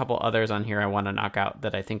there's a couple others on here I want to knock out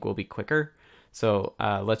that I think will be quicker. So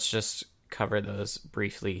let's just cover those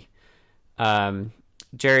briefly.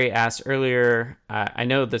 Jerry asked earlier, I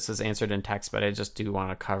know this was answered in text, but I just do want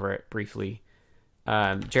to cover it briefly.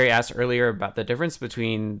 Jerry asked earlier about the difference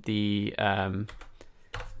between the 3X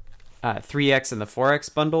and the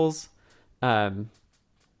 4X bundles. I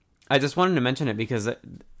just wanted to mention it because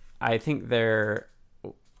I think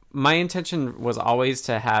my intention was always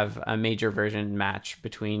to have a major version match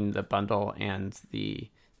between the bundle and the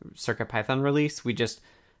CircuitPython release. We just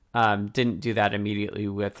didn't do that immediately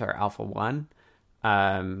with our Alpha 1.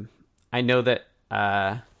 I know that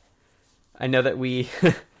we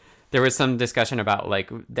there was some discussion about like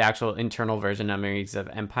the actual internal version numbers of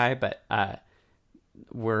MPy, but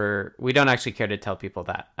we don't actually care to tell people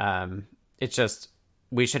that. It's just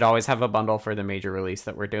we should always have a bundle for the major release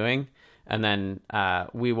that we're doing, and then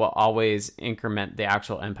we will always increment the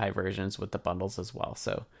actual MPy versions with the bundles as well.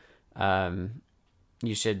 So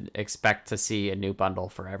you should expect to see a new bundle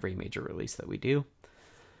for every major release that we do.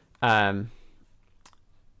 So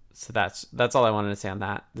that's all I wanted to say on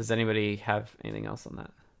that. Does anybody have anything else on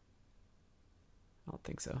that? I don't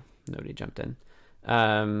think so. Nobody jumped in.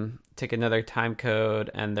 Take another time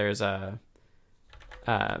code, and there's a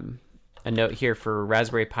note here for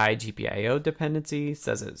Raspberry Pi GPIO dependency. It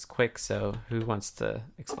says it's quick, so who wants to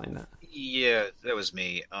explain that? Yeah, that was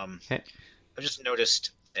me. Okay. I've just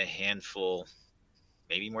noticed a handful,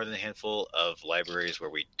 maybe more than a handful, of libraries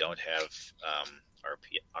where we don't have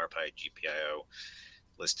RPi GPIO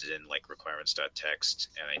listed in like requirements.txt,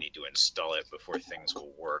 and I need to install it before things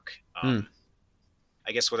will work.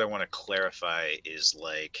 I guess what I want to clarify is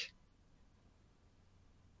like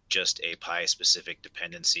just a Pi specific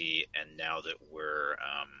dependency, and now that we're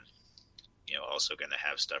also going to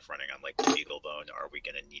have stuff running on like the BeagleBone, are we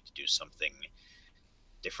going to need to do something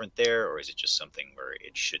different there, or is it just something where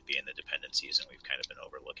it should be in the dependencies and we've kind of been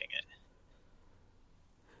overlooking it?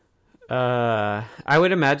 I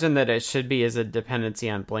would imagine that it should be as a dependency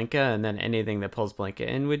on Blinka, and then anything that pulls Blinka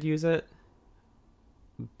in would use it.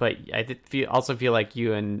 But I also feel like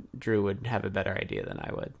you and Drew would have a better idea than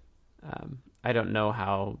I would. I don't know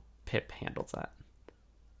how pip handles that.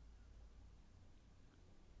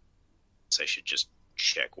 So I should just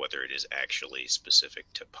check whether it is actually specific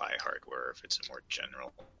to Pi hardware, if it's a more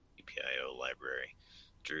general GPIO library.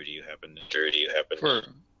 Drew, do you happen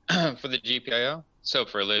for the GPIO? So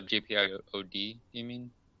for libgpiod, you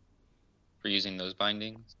mean? For using those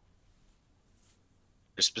bindings?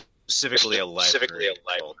 There's specifically a library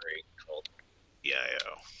called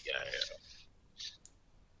GPIO.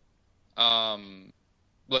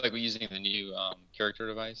 Like we're using the new character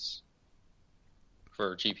device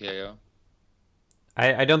for GPIO.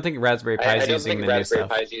 I don't think Raspberry Pi is using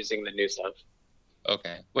the new stuff.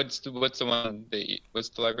 Okay, what's the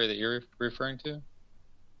library that you're referring to?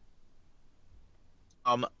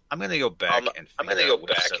 I'm gonna go back and figure out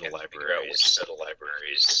which set of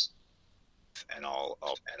libraries, and I'll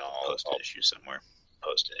post an issue somewhere.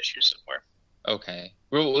 Okay,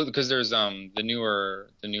 well, because there's the newer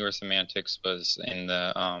semantics was in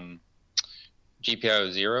the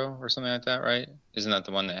GPIO 0 or something like that, right? Isn't that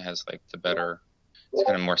the one that has like the better, it's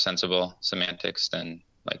kind of more sensible semantics than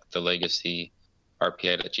like the legacy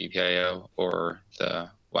RPI.GPIO or the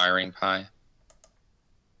wiring Pi?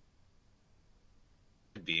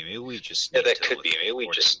 Could be. Maybe we just need to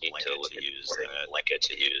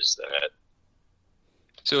use that.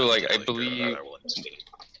 So, like, I believe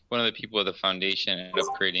one of the people at the foundation ended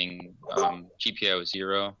up creating GPIO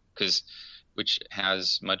 0, which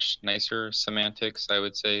has much nicer semantics, I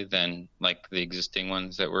would say, than like the existing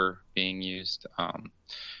ones that were being used.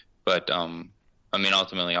 But I mean,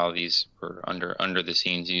 ultimately, all of these were under the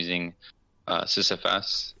scenes using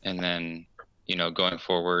sysfs, and then going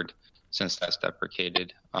forward, since that's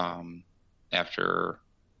deprecated, after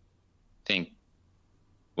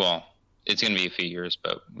it's going to be a few years,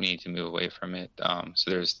 but we need to move away from it.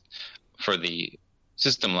 So there's, for the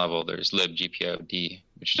system level, there's libgpiod,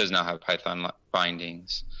 which does not have Python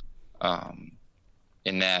bindings.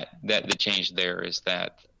 And that the change there is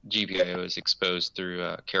that GPIO is exposed through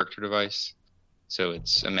a character device. So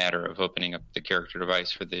it's a matter of opening up the character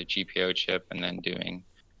device for the GPIO chip and then doing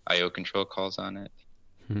I/O control calls on it.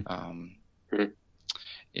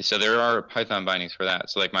 So there are Python bindings for that.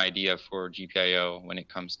 So like my idea for GPIO when it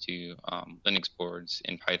comes to Linux boards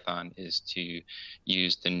in Python is to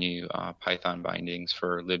use the new Python bindings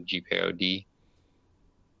for libgpiod.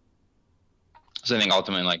 So I think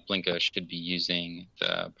ultimately like Blinka should be using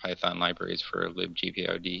the Python libraries for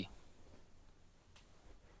libgpiod.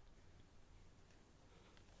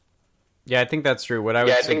 Yeah, I think that's true. What I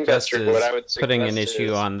would suggest is putting an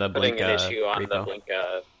issue on the Blinka repo.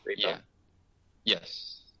 Yeah. Yes.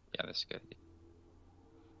 Yeah, that's good.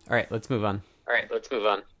 All right, let's move on.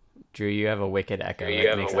 Drew, you have a wicked echo.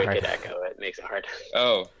 It makes it hard.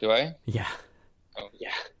 Oh, do I? Yeah. Oh,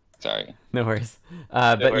 yeah. Sorry. No worries.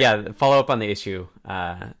 Yeah, follow up on the issue,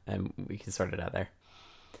 and we can sort it out there.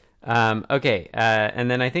 Okay,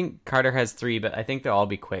 and then I think Carter has 3, but I think they'll all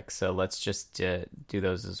be quick, so let's just do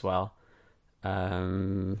those as well.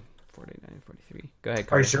 49, 43. Go ahead, Are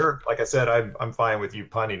Carter. you sure? Like I said, I'm fine with you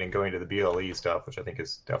punting and going to the BLE stuff, which I think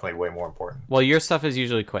is definitely way more important. Well, your stuff is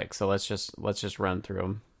usually quick, so let's just run through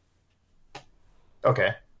them.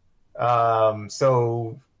 Okay.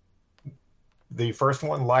 So the first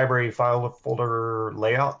one, library file folder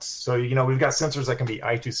layouts. So, we've got sensors that can be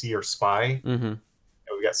I2C or SPI. Mm-hmm. And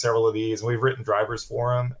we've got several of these, and we've written drivers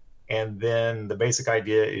for them. And then the basic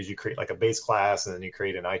idea is you create like a base class, and then you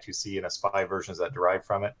create an I2C and a SPI versions that derive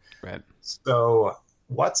from it. Right. So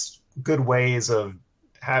what's good ways of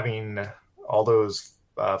having all those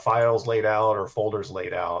files laid out or folders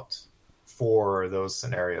laid out for those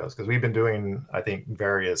scenarios? Because we've been doing, I think,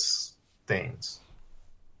 various things.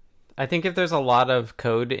 I think if there's a lot of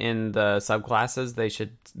code in the subclasses, they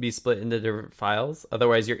should be split into different files.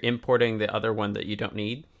 Otherwise, you're importing the other one that you don't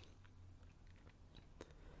need.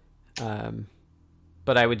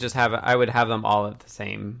 But I would have them all at the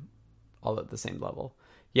same level.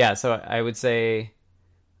 Yeah, so I would say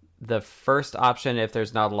the first option if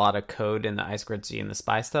there's not a lot of code in the I2C and the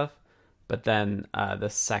SPI stuff, but then the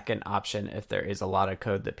second option if there is a lot of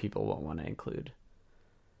code that people won't want to include.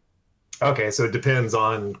 Okay, so it depends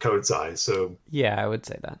on code size. So yeah, I would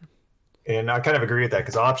say that. And I kind of agree with that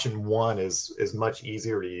because option 1 is much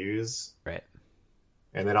easier to use. Right.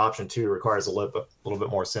 And then option 2 requires a little bit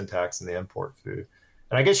more syntax in the import food.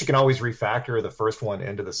 And I guess you can always refactor the first one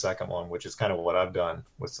into the second one, which is kind of what I've done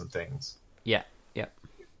with some things. Yeah.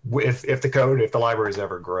 If the libraries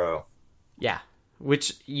ever grow. Yeah.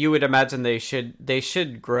 Which you would imagine they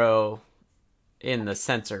should grow in the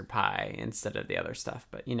sensor pie instead of the other stuff,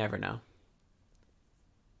 but you never know.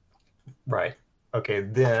 Right. Okay,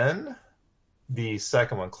 then the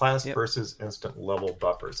second one, class Yep. versus instant level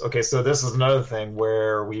buffers. Okay, so this is another thing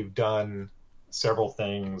where we've done several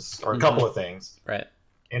things, or a couple of things. Right.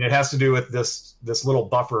 And it has to do with this little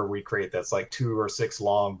buffer we create that's like 2 or 6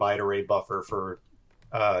 long byte array buffer for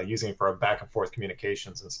using for back and forth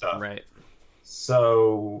communications and stuff. Right.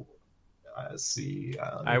 So let's see.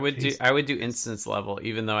 I would do instance level,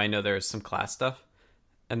 even though I know there's some class stuff.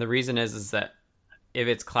 And the reason is that if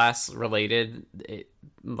it's class related,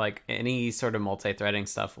 like any sort of multi-threading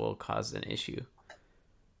stuff will cause an issue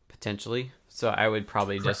potentially. So I would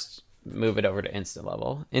probably just move it over to instance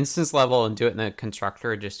level, and do it in the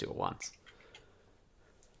constructor, or just do it once.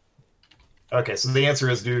 Okay, so the answer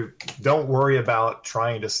is don't worry about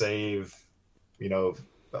trying to save,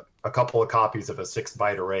 a couple of copies of a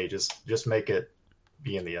 6-byte array. Just make it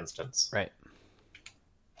be in the instance. Right.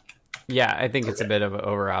 Yeah, I think it's a bit of an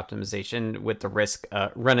over optimization with the risk,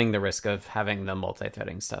 running the risk of having the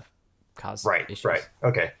multi-threading stuff cause issues. Right.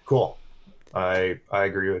 Okay, cool. I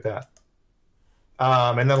agree with that.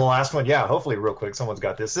 And then the last one, hopefully real quick, someone's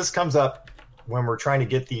got this. This comes up when we're trying to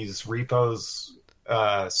get these repos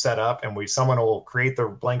set up, and someone will create the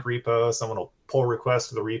blank repo, someone will pull requests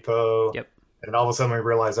to the repo. Yep. And all of a sudden we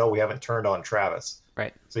realize, we haven't turned on Travis.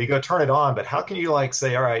 Right. So you go turn it on, but how can you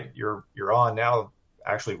say, all right, you're on now,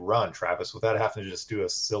 actually run Travis without having to just do a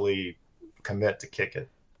silly commit to kick it?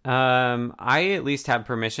 I at least have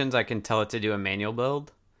permissions. I can tell it to do a manual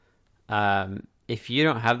build. If you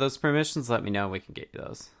don't have those permissions, let me know. We can get you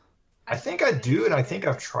those. I think I do, and I think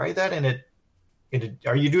I've tried that. And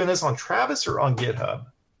are you doing this on Travis or on GitHub?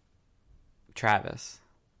 Travis.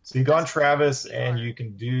 So you go on Travis and you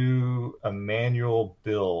can do a manual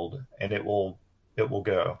build, and it will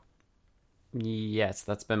go. Yes,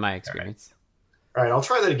 that's been my experience. All right, I'll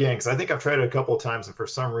try that again because I think I've tried it a couple of times, and for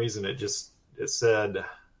some reason it said,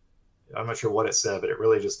 I'm not sure what it said, but it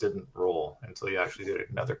really just didn't roll until you actually did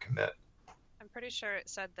another commit. I'm pretty sure it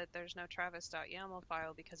said that there's no travis.yaml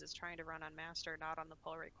file because it's trying to run on master, not on the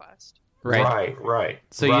pull request. Right.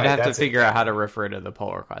 So you'd have to figure out how to refer to the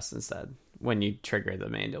pull request instead when you trigger the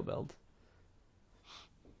manual build.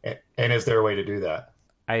 And is there a way to do that?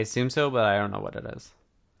 I assume so, but I don't know what it is.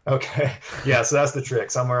 Okay. Yeah, so that's the trick.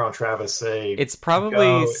 Somewhere on Travis say it's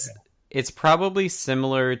probably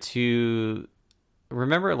similar to,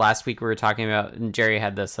 remember last week we were talking about, and Jerry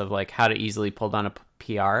had this of how to easily pull down a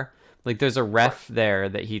PR. There's a ref there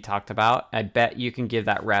that he talked about. I bet you can give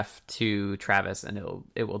that ref to Travis and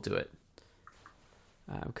it will do it.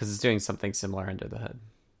 Because it's doing something similar under the hood.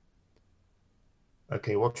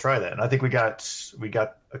 Okay, we'll try that. And I think we got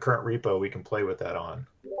a current repo we can play with that on.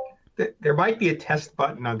 There might be a test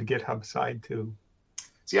button on the GitHub side too.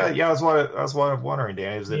 So yeah, that's what I was wondering,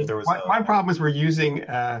 Dan. Is if there was my problem is we're using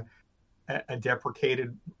a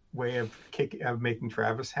deprecated way of making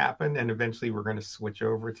Travis happen, and eventually we're going to switch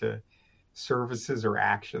over to services or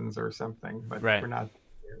actions or something. But we're not.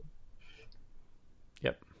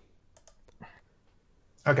 Yep.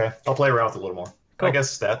 Okay, I'll play around with it a little more. Cool. I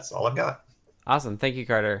guess that's all I've got. Awesome. Thank you,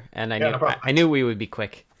 Carter. And no problem. I knew we would be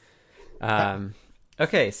quick.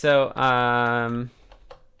 Okay, so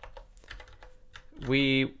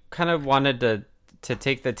we kind of wanted to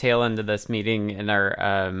take the tail end of this meeting in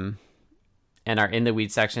our in the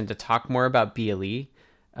weeds section to talk more about BLE.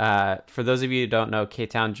 For those of you who don't know,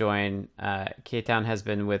 K-Town joined. K-Town has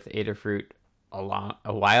been with Adafruit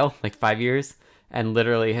a while, like 5 years, and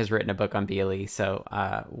literally has written a book on BLE. So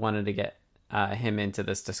wanted to get him into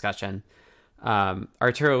this discussion.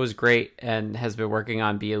 Arturo was great and has been working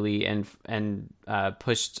on BLE and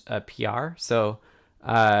pushed a PR. So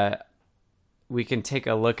we can take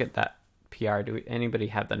a look at that PR. Anybody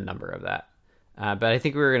have the number of that? But I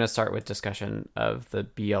think we were going to start with discussion of the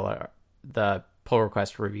pull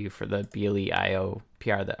request review for the BLE IO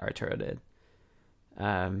PR that Arturo did.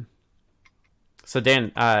 So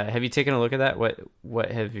Dan, have you taken a look at that? What were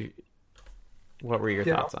your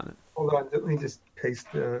thoughts on it? Hold on, let me just paste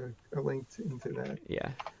a link into that. Yeah.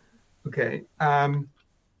 Okay.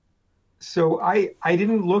 So I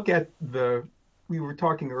didn't look at we were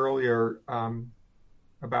talking earlier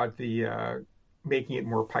about the making it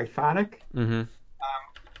more Pythonic. Mm-hmm.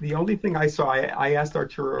 The only thing I saw, I asked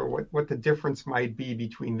Arturo what the difference might be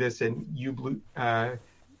between this and uBlue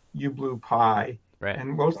Py. Right.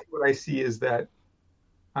 And mostly what I see is that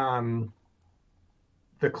the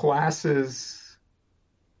classes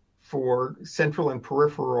for central and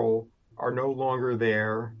peripheral are no longer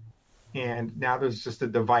there, and now there's just a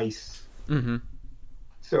device. Mm-hmm.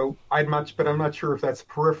 So I'm not sure if that's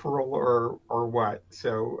peripheral or what.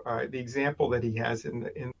 So the example that he has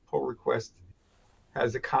in pull request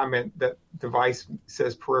has a comment that device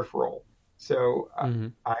says peripheral. So I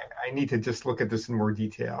need to just look at this in more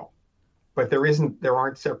detail. But there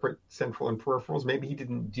aren't separate central and peripherals. Maybe he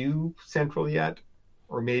didn't do central yet,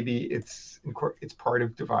 or maybe it's part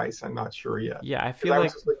of device. I'm not sure yet. Yeah, I feel like I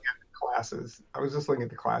was just looking at the classes. I was just looking at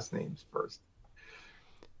the class names first.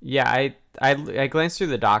 Yeah, I glanced through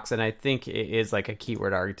the docs, and I think it is like a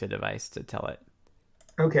keyword arg to device to tell it.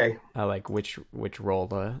 Okay. Like which role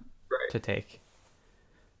to take.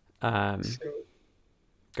 So,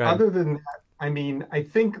 other than that, I mean, I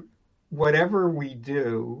think whatever we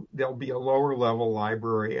do, there'll be a lower level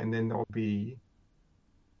library, and then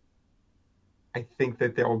I think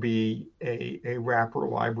that there'll be a wrapper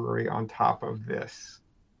library on top of this.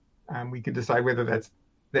 We could decide whether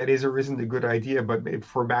that is or isn't a good idea, but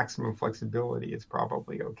for maximum flexibility, it's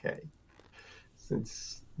probably okay,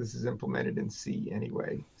 since this is implemented in C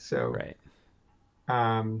anyway. So, right.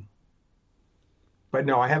 But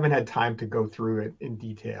no, I haven't had time to go through it in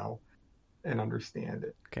detail and understand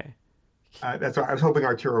it. Okay. That's why I was hoping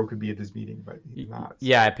Arturo could be at this meeting, but he's not. So.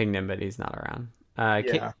 Yeah, I pinged him, but he's not around.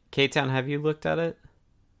 Yeah. K-Town, have you looked at it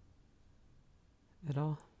at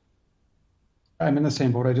all? I'm in the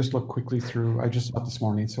same boat. I just looked quickly through. I just saw it this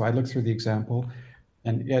morning, so I looked through the example,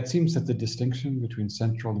 and yeah, it seems that the distinction between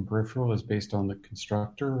central and peripheral is based on the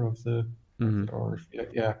constructor of the, or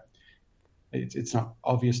yeah, it's not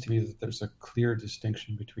obvious to me that there's a clear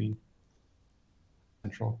distinction between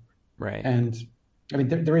central, right? And I mean,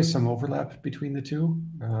 there is some overlap between the two.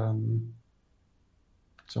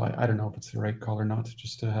 So I don't know if it's the right call or not,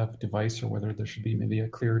 just to have device, or whether there should be maybe a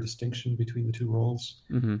clear distinction between the two roles.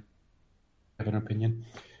 Mm-hmm. I have an opinion,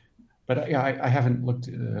 but yeah, I haven't looked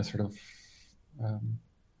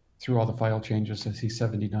through all the file changes. I see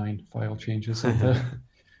 79 file changes on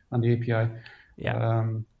the API. Yeah.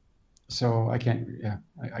 So I can't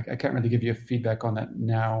really give you feedback on that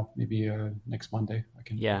now. Maybe next Monday I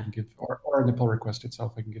can give, or in the pull request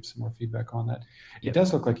itself, I can give some more feedback on that. It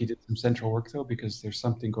does look like he did some central work though, because there's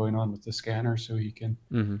something going on with the scanner, so he can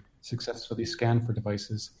successfully scan for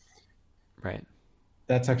devices. Right.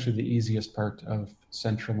 That's actually the easiest part of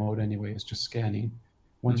central mode anyway, is just scanning.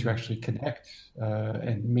 Once you actually connect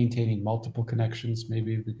and maintaining multiple connections,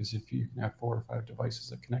 maybe, because if you have 4 or 5 devices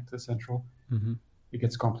that connect to central, it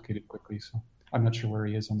gets complicated quickly. So I'm not sure where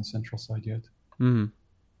he is on the central side yet.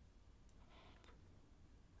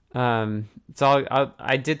 So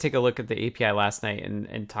I did take a look at the API last night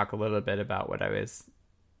and talk a little bit about what I was.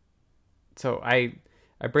 So I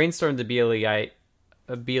brainstormed the BLE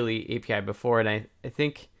API before, and I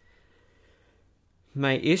think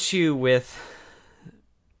my issue with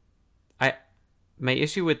the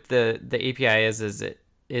API is it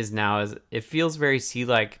feels very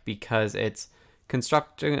C-like, because it's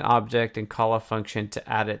constructing an object and call a function to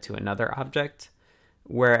add it to another object,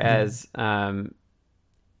 whereas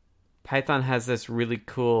Python has this really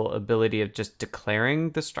cool ability of just declaring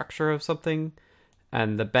the structure of something,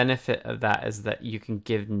 and the benefit of that is that you can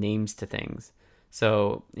give names to things.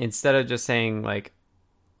 So instead of just saying like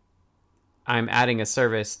I'm adding a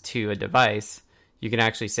service to a device, you can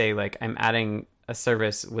actually say like I'm adding a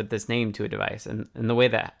service with this name to a device. And the way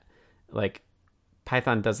that like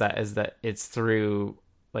Python does that is that it's through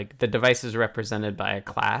like the device is represented by a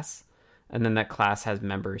class, and then that class has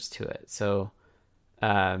members to it. So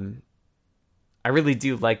I really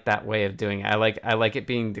do like that way of doing it. I like it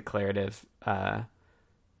being declarative.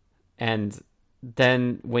 And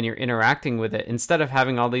then when you're interacting with it, instead of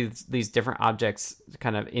having all these different objects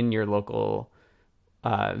kind of in your local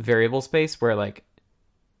variable space, where like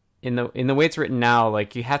in the way it's written now,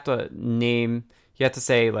 like you have to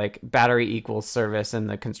say like battery equals service in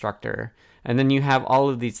the constructor, and then you have all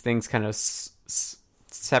of these things kind of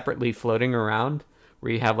separately floating around,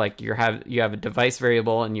 where you have like you have a device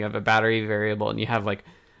variable, and you have a battery variable, and you have like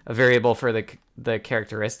a variable for the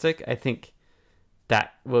characteristic. I think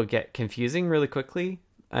that will get confusing really quickly,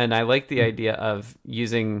 and I like the idea of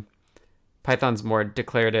using Python's more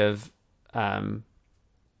declarative, and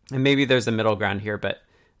maybe there's a middle ground here, but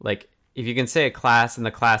like if you can say a class and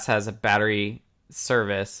the class has a battery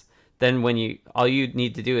service, then all you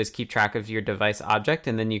need to do is keep track of your device object,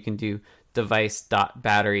 and then you can do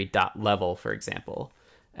device.battery.level, for example,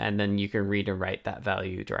 and then you can read and write that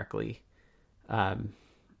value directly,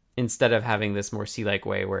 instead of having this more C-like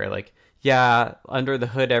way where like, yeah, under the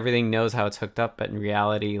hood everything knows how it's hooked up, but in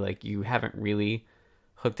reality like you haven't really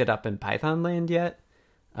hooked it up in Python land yet.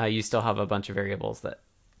 You still have a bunch of variables that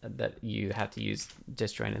you have to use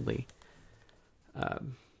disjointedly.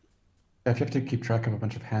 If you have to keep track of a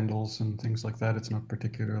bunch of handles and things like that, it's not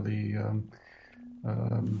particularly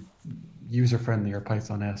user-friendly or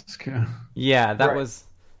Python-esque. Yeah, that was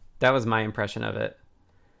my impression of it.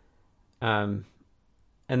 And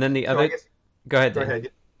then the other... Go ahead, Dan. Go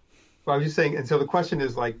ahead. Well, I was just saying, and so the question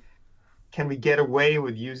is like, can we get away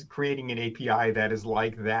with creating an API that is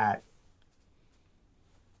like that,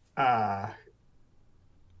 and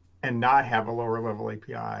not have a lower level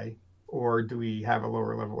API, or do we have a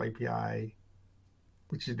lower level API,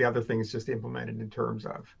 which is the other thing is just implemented in terms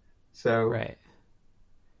of? So right.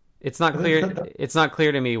 It's not clear. It's not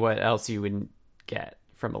clear to me what else you would get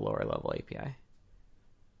from a lower level API.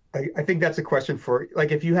 I think that's a question for,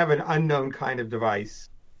 like, if you have an unknown kind of device,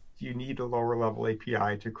 do you need a lower level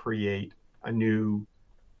API to create a new,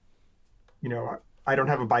 I don't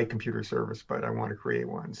have a byte computer service, but I want to create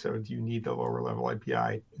one. So do you need the lower level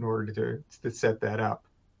API in order to set that up?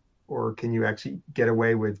 Or can you actually get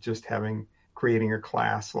away with just creating a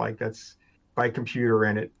class like that's byte computer,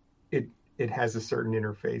 and it has a certain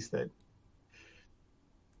interface that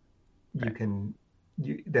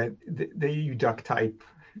you duck type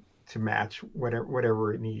to match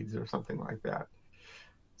whatever it needs or something like that.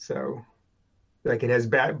 So like it has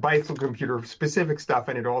byte computer specific stuff,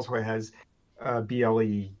 and it also has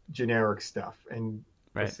BLE generic stuff and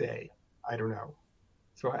say, I don't know.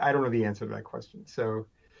 So I don't know the answer to that question. So,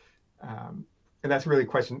 and that's really a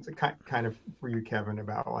question kind of for you, Kevin,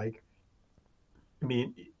 about like, I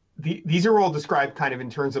mean, these are all described kind of in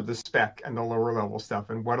terms of the spec and the lower level stuff,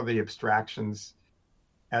 and what are the abstractions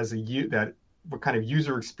what kind of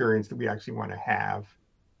user experience do we actually want to have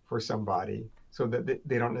for somebody, so that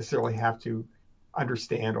they don't necessarily have to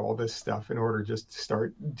understand all this stuff in order just to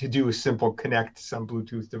start to do a simple connect to some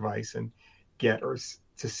Bluetooth device and get or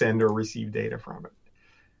to send or receive data from it.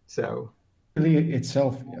 So really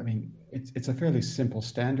itself, I mean, it's a fairly simple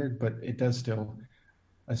standard, but it does still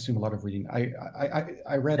assume a lot of reading.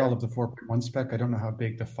 I read all of the 4.1 spec. I don't know how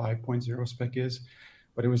big the 5.0 spec is,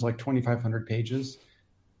 but it was like 2,500 pages.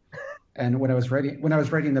 And when I was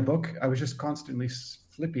writing the book, I was just constantly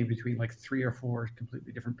flipping between like 3 or 4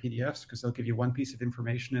 completely different PDFs, because they'll give you one piece of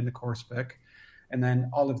information in the core spec, and then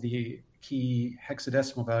all of the key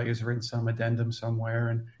hexadecimal values are in some addendum somewhere,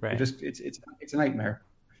 and it's a nightmare.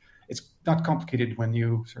 It's not complicated when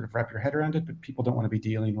you sort of wrap your head around it, but people don't want to be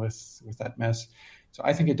dealing with that mess. So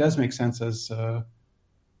I think it does make sense as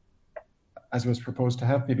was proposed to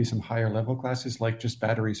have maybe some higher level classes like just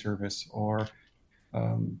battery service, or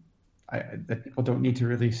that people don't need to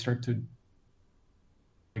really start to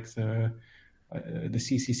like the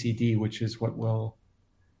CCCD, which is what will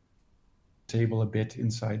disable a bit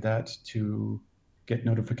inside that to get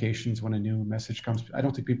notifications when a new message comes. I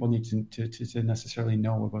don't think people need to necessarily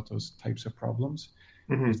know about those types of problems,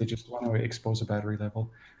 because they just want to expose a battery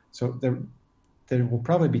level. So there will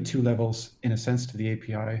probably be 2 levels in a sense to the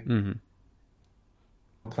API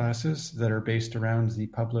classes that are based around the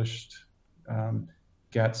published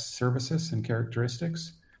GATT services and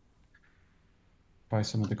characteristics by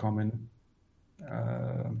some of the common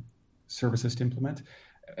services to implement.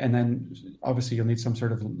 And then obviously you'll need some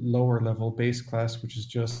sort of lower level base class, which is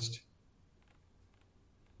just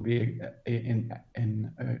be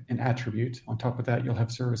an attribute. On top of that, you'll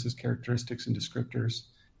have services, characteristics, and descriptors.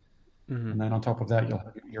 Mm-hmm. And then on top of that, you'll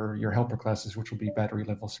have your helper classes, which will be battery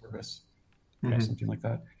level service, or something like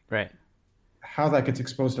that. Right. How that gets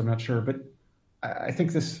exposed, I'm not sure, but I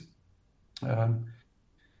think this. There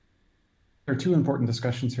are two important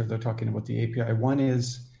discussions here, though, talking about the API. One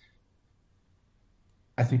is,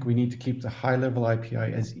 I think we need to keep the high-level API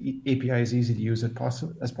as easy to use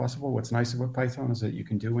as possible. What's nice about Python is that you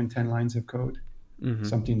can do in 10 lines of code,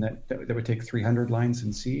 something that would take 300 lines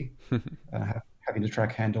in C, having to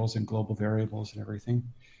track handles and global variables and everything.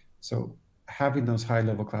 So having those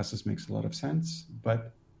high-level classes makes a lot of sense.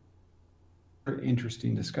 But an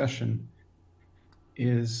interesting discussion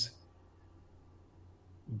is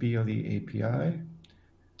BLE API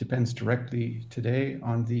depends directly today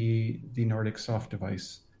on the Nordic soft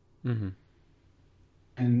device. Mm-hmm.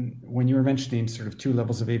 And when you were mentioning sort of two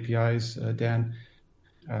levels of APIs, Dan,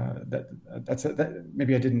 that's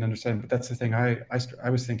maybe I didn't understand, but that's the thing I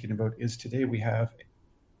was thinking about is today we have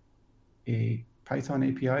a Python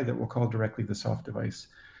API that will call directly the soft device.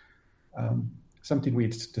 Something we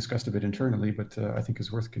discussed a bit internally, but I think is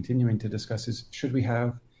worth continuing to discuss is, should we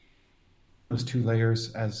have those two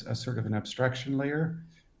layers as a sort of an abstraction layer?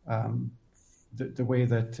 The way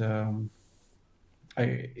that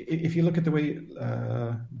if you look at the way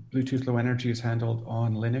Bluetooth Low Energy is handled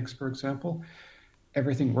on Linux, for example,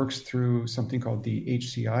 everything works through something called the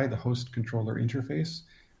HCI, the Host Controller Interface,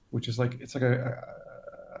 which is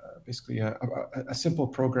basically a simple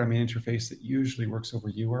programming interface that usually works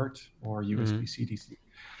over UART or USB CDC,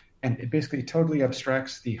 and it basically totally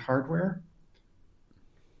abstracts the hardware.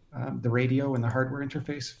 The radio and the hardware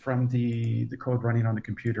interface from the code running on the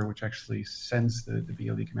computer, which actually sends the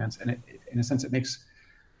BLE commands. And in a sense, it makes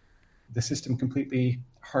the system completely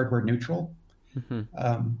hardware neutral. Mm-hmm.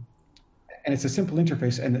 And it's a simple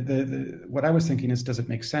interface. And what I was thinking is, does it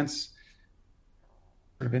make sense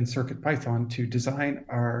sort of in CircuitPython to design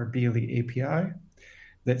our BLE API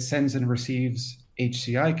that sends and receives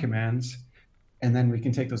HCI commands, and then we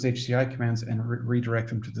can take those HCI commands and redirect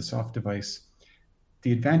them to the soft device?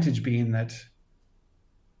 The advantage being that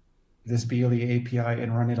this BLE API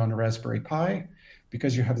and run it on a Raspberry Pi,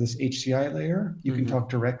 because you have this HCI layer, you can talk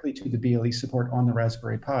directly to the BLE support on the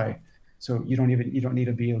Raspberry Pi. So you don't need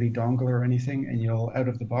a BLE dongle or anything, and out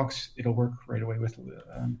of the box, it'll work right away with the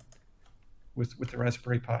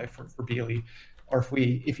Raspberry Pi for BLE. Or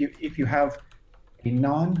if you have a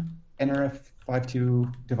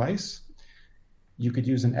non-NRF52 device, you could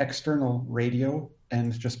use an external radio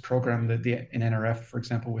and just program an NRF, for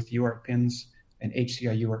example, with UART pins and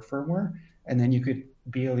HCI UART firmware, and then you could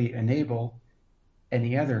BLE enable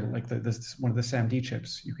any other, like one of the SAMD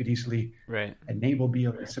chips. You could easily enable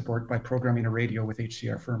BLE support by programming a radio with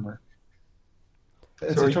HCI firmware.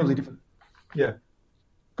 It's totally different. Yeah.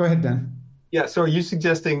 Go ahead, Dan. Yeah. So are you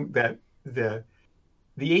suggesting that the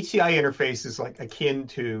HCI interface is like akin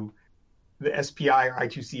to the SPI or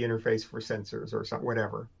I2C interface for sensors or something,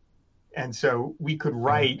 whatever? And so we could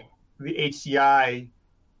write the HCI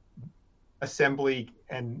assembly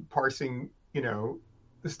and parsing,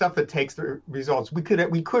 the stuff that takes the results. We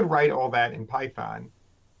could write all that in Python.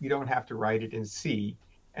 You don't have to write it in C.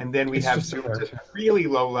 And then we have some really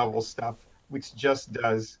low level stuff, which just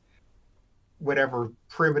does whatever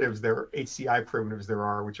HCI primitives there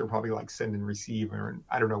are, which are probably like send and receive, or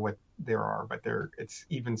I don't know what there are, but it's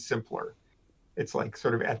even simpler. It's like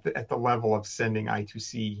sort of at the level of sending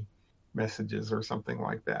I2C messages or something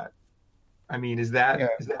like that. I mean, is that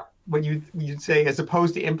what you'd say, as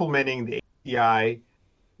opposed to implementing the HCI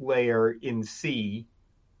layer in C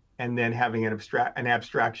and then having an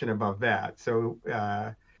abstraction above that? So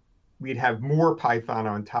we'd have more Python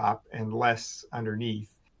on top and less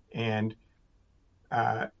underneath. And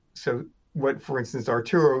so what, for instance,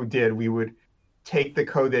 Arturo did, we would take the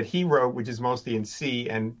code that he wrote, which is mostly in C,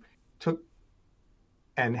 and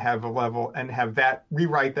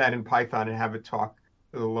rewrite that in Python and have it talk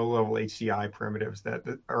to the low-level HCI primitives that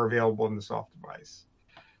are available in the soft device.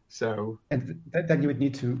 So, and then you would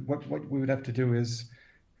need to, what we would have to do is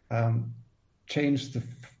change the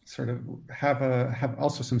sort of have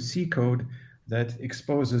also some C code that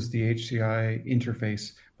exposes the HCI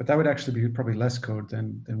interface, but that would actually be probably less code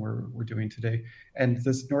than we're doing today. And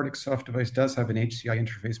this Nordic soft device does have an HCI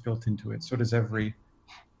interface built into it. So does every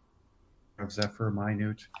Zephyr,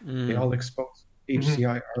 Minute. They all expose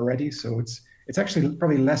HCI already, so it's actually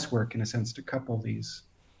probably less work in a sense to couple these.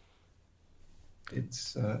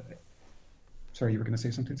 It's sorry, you were going to say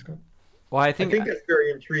something, Scott? Well, I think that's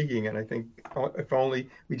very intriguing, and I think if only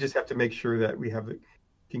we just have to make sure that we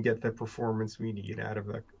can get the performance we need out of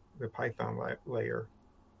the Python layer.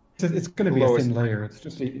 It's going to be a thin layer. It's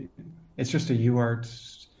just a UART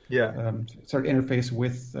sort of interface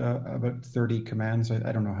with about 30 commands.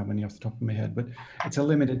 I don't know how many off the top of my head, but it's a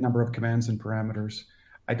limited number of commands and parameters.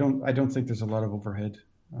 I don't think there's a lot of overhead,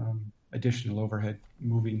 additional overhead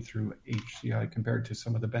moving through HCI compared to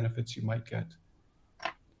some of the benefits you might get.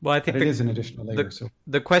 Well, I think it is an additional layer.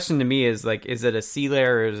 The question to me is like, is it a C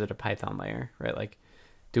layer or is it a Python layer, right? Like,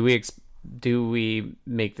 do we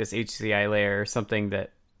make this HCI layer something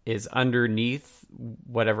that is underneath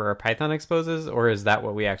whatever our Python exposes, or is that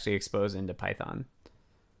what we actually expose into Python?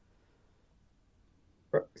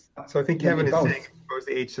 So I think Kevin is saying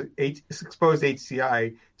expose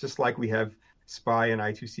HCI just like we have SPI and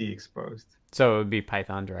I2C exposed. So it would be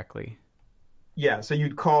Python directly. Yeah, so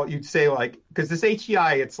you'd say like, because this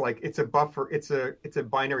HCI, it's a buffer, it's a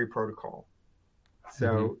binary protocol.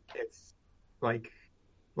 So it's like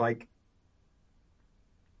like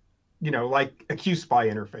a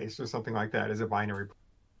QSPI interface or something like that is a binary.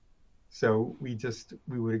 So we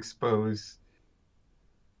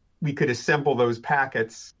could assemble those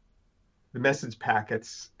packets, the message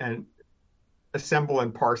packets, and assemble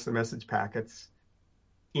and parse the message packets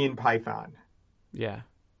in Python. Yeah.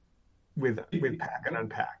 With pack and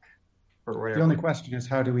unpack or whatever. The only question is,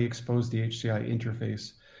 how do we expose the HCI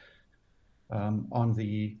interface on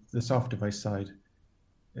the soft device side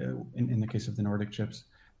in the case of the Nordic chips?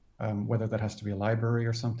 Whether that has to be a library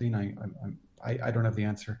or something, I don't have the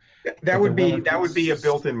answer. That would be a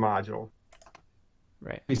built-in module.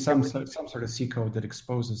 Right. Some sort of C code that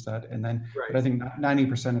exposes that, and then but I think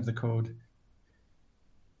 90% of the code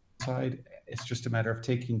side, it's just a matter of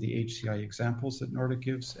taking the HCI examples that Nordic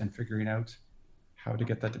gives and figuring out how to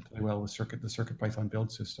get that to play well with the CircuitPython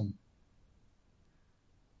build system.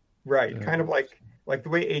 Right, kind of like the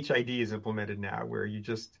way HID is implemented now, where you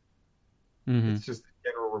just it's just a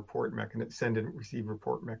general report mechanism, send and receive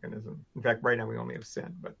report mechanism. In fact, right now we only have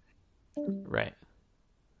send, but right.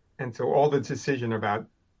 And so all the decision about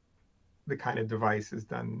the kind of device is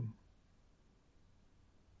done.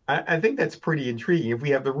 I think that's pretty intriguing. If we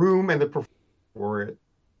have the room and the performance for it,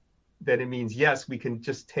 then it means, yes, we can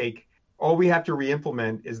just take, all we have to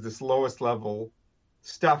re-implement is this lowest level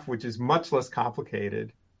stuff, which is much less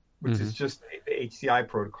complicated, which is just the HCI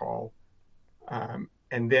protocol.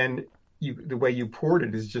 And then the way you port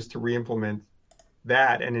it is just to re-implement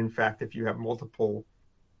that. And in fact, if you have multiple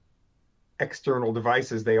external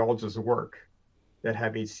devices, they all just work that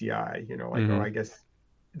have HCI, I guess,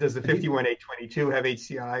 does the 51822 have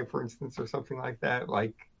HCI, for instance, or something like that?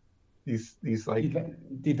 Like these like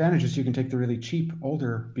the advantage is you can take the really cheap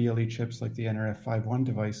older BLE chips like the NRF51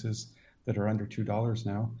 devices that are under $2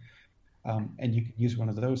 now, and you can use one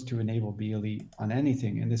of those to enable BLE on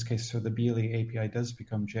anything. In this case, so the BLE API does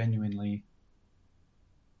become genuinely,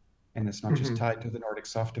 and it's not just tied to the Nordic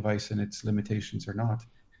soft device and its limitations or not.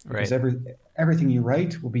 Because everything you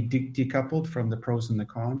write will be decoupled from the pros and the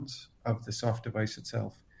cons of the soft device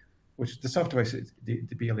itself, which the soft device, the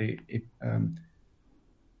BLE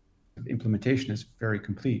implementation is very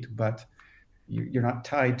complete, but you're not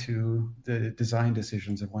tied to the design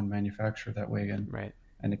decisions of one manufacturer that way. And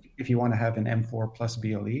if you want to have an M4 plus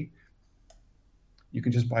BLE, you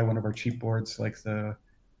can just buy one of our cheap boards like the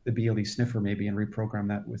BLE sniffer maybe and reprogram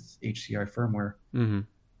that with HCI firmware.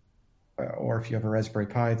 Or if you have a Raspberry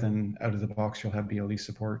Pi, then out of the box you'll have BLE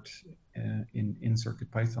support in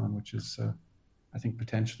CircuitPython, which is, I think,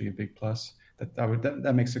 potentially a big plus.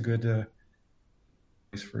 That makes a good,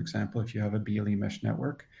 for example, if you have a BLE mesh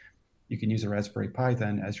network, you can use a Raspberry Pi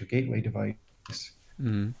then as your gateway device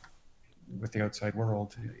with the outside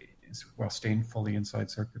world, while staying fully inside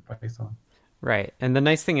CircuitPython. Right, and the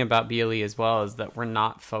nice thing about BLE as well is that we're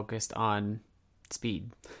not focused on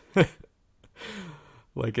speed.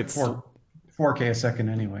 Like it's 4K a second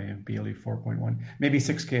anyway, and BLE 4.1. Maybe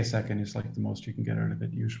 6K a second is like the most you can get out of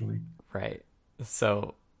it usually. Right.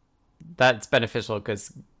 So that's beneficial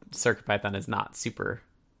because CircuitPython is not super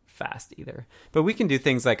fast either. But we can do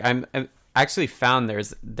things like I'm actually found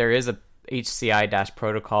there is a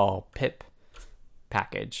HCI-protocol pip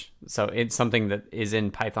package. So it's something that is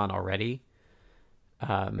in Python already.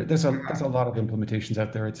 There's a lot of implementations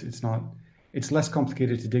out there. It's less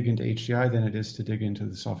complicated to dig into HCI than it is to dig into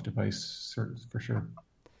the soft device, for sure.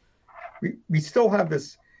 We still have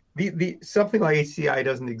this, something like HCI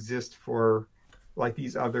doesn't exist for like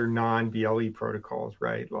these other non-BLE protocols,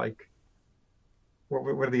 right? Like,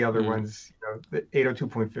 what are the other ones? The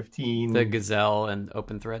 802.15, the Gazelle and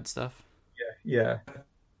OpenThread stuff. Yeah.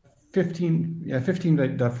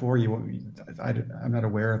 15.4. I'm not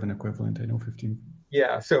aware of an equivalent. I know 15.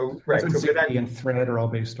 Yeah. So right. So that and Thread are all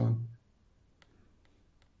based on.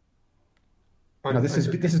 No, this is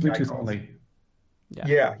HCI Bluetooth calls. only.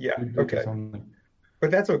 Yeah, Bluetooth okay. only.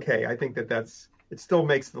 But that's okay. I think that's it still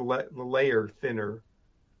makes the layer thinner.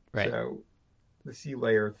 Right. So the C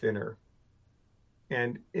layer thinner.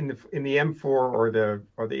 And in the M4 or the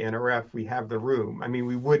NRF, we have the room. I mean,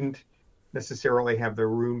 we wouldn't necessarily have the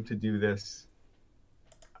room to do this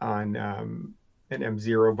on an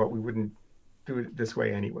M0, but we wouldn't do it this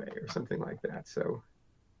way anyway, or something like that. So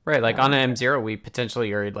Right, like on an M0, we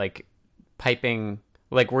potentially are like piping,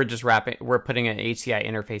 like we're putting an HCI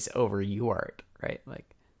interface over UART, right?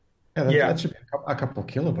 Like, that should be a couple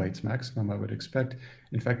kilobytes maximum, I would expect.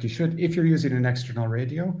 In fact, you should, if you're using an external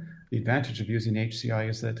radio, the advantage of using HCI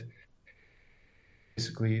is that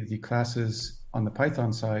basically the classes on the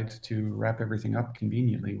Python side to wrap everything up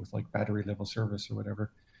conveniently with like battery level service or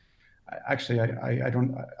whatever.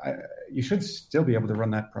 You should still be able to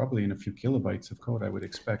run that probably in a few kilobytes of code, I would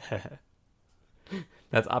expect.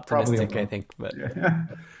 That's optimistic, I think, but yeah.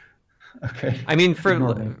 Okay. I mean,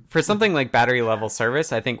 for something like battery level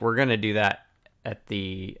service, I think we're going to do that at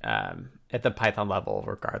the Python level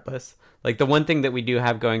regardless. Like the one thing that we do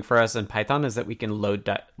have going for us in Python is that we can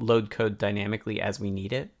load code dynamically as we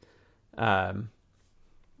need it.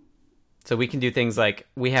 So we can do things like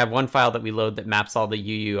we have one file that we load that maps all the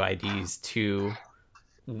UUIDs to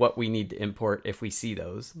what we need to import if we see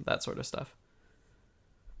those, that sort of stuff.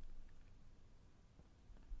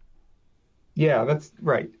 yeah, that's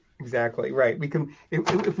right. Exactly right. We can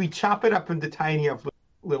if we chop it up into tiny enough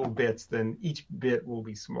little bits, then each bit will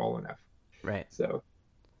be small enough. Right. So,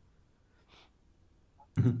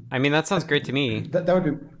 I mean, that sounds great to me. That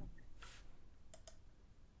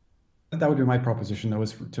would be my proposition, though,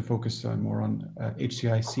 is to focus more on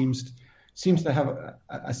HCI. Seems to have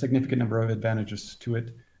a significant number of advantages to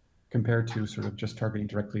it compared to sort of just targeting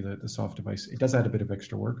directly the soft device. It does add a bit of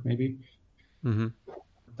extra work, maybe. Mm-hmm.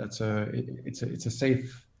 It's a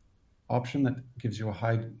safe option that gives you a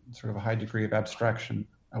high degree of abstraction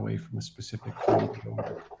away from a specific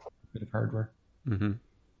bit of hardware. Mm-hmm.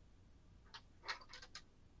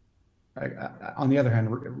 On the other hand,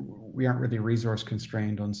 we aren't really resource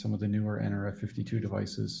constrained on some of the newer NRF52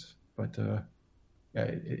 devices, but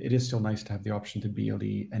it is still nice to have the option to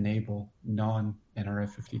BLE enable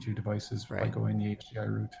non-NRF52 devices by going the HCI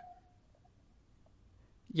route.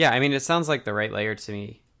 Yeah, I mean, it sounds like the right layer to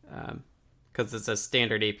me, because it's a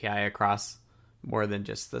standard API across more than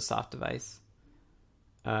just the soft device.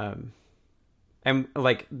 And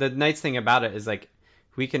like the nice thing about it is like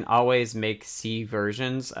we can always make C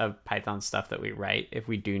versions of Python stuff that we write if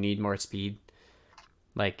we do need more speed.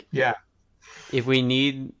 Like, yeah, if we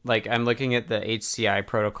need, like, I'm looking at the HCI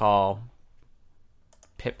protocol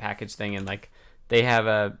pip package thing, and like they have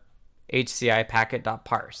a HCI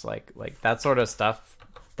packet.parse, like that sort of stuff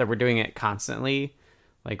that we're doing it constantly.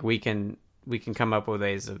 Like we can come up with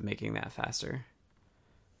ways of making that faster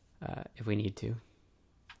if we need to.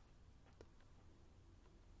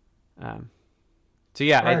 So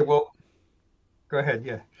yeah, all right, well, go ahead.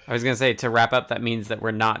 Yeah, I was gonna say, to wrap up, that means that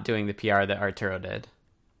we're not doing the PR that Arturo did.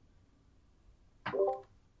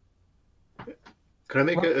 Can I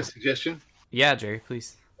make a suggestion? Yeah, Jerry,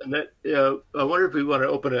 please. And that I wonder if we want to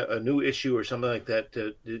open a new issue or something like that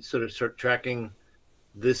to sort of start tracking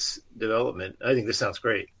this development. I think this sounds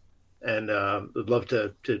great, and would love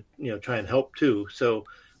to try and help too. So,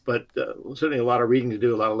 but certainly a lot of reading to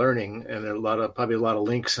do, a lot of learning, and there are probably a lot of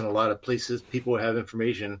links and a lot of places people have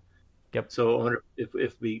information. Yep. So I wonder if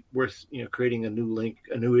it'd be worth creating a new link,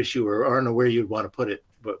 a new issue, or I don't know where you'd want to put it,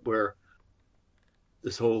 but where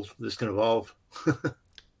this can evolve.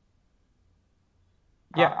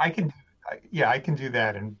 Yeah, I can. Yeah, I can do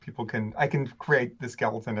that, and I can create the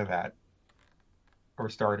skeleton of that, or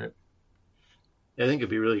start it. I think it'd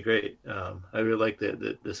be really great. I really like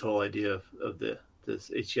this whole idea of this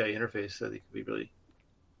HCI interface. I think it'd be really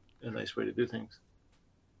a nice way to do things.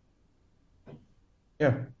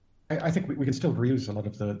 Yeah, I think we can still reuse a lot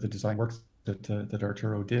of the design work that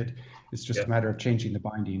Arturo did. It's just a matter of changing the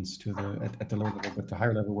bindings to at the low level, but the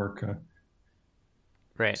higher level work.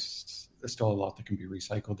 Right. There's still a lot that can be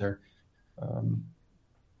recycled there.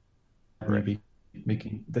 Maybe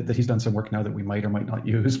making that he's done some work now that we might or might not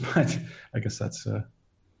use, but I guess that's.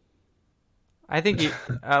 I think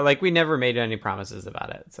we never made any promises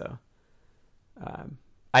about it, so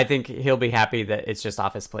I think he'll be happy that it's just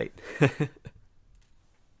off his plate.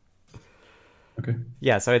 Okay.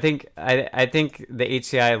 Yeah, so I think the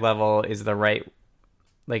HCI level is the right.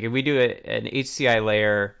 Like if we do an HCI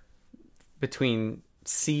layer between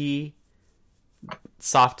C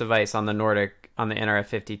soft device on the Nordic on the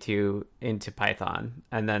NRF52 into Python,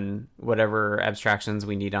 and then whatever abstractions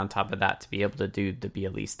we need on top of that to be able to do the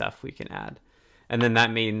BLE stuff we can add. And then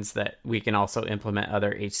that means that we can also implement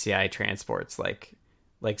other HCI transports like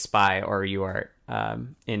SPI or UART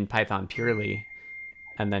in Python purely,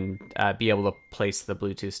 and then be able to place the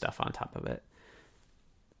Bluetooth stuff on top of it.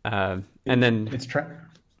 And then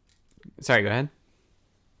sorry, go ahead.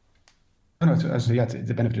 No,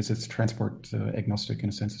 the benefit is it's transport agnostic in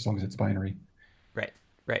a sense, as long as it's binary.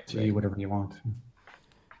 Right. So you do whatever you want.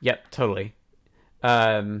 Yep, totally.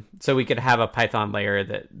 So we could have a Python layer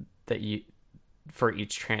that you for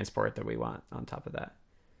each transport that we want on top of that.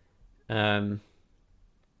 And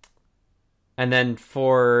then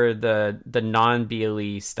for the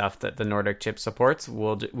non-BLE stuff that the Nordic chip supports,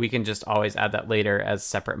 we can just always add that later as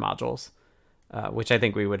separate modules, which I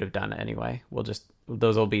think we would have done anyway.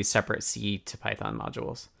 Those will be separate C to Python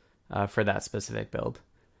modules for that specific build.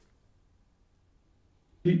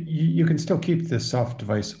 You can still keep the soft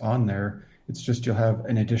device on there. It's just you'll have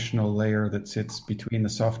an additional layer that sits between the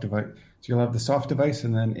soft device. So you'll have the soft device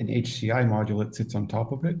and then an HCI module that sits on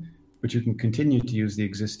top of it, but you can continue to use the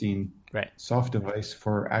existing soft device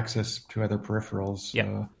for access to other peripherals.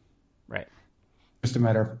 Yeah. Right. Just a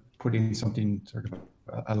matter of putting something sort of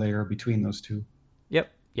a layer between those two.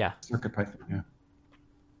 Yep. Yeah. CircuitPython. Yeah.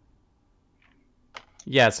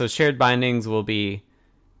 Yeah. So shared bindings will be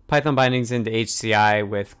Python bindings into HCI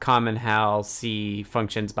with common HAL C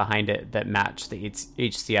functions behind it that match the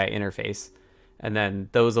HCI interface. And then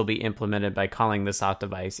those will be implemented by calling the soft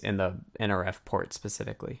device in the NRF port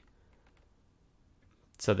specifically.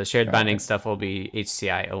 So the shared binding stuff will be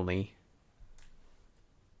HCI only.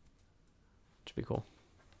 Which would be cool.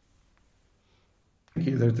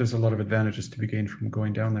 There's a lot of advantages to be gained from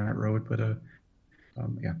going down that road, but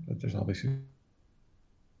there's obviously.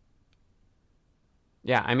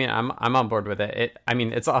 Yeah, I mean, I'm on board with it.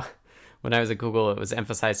 It's all. When I was at Google, it was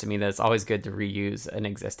emphasized to me that it's always good to reuse an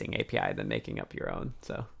existing API than making up your own.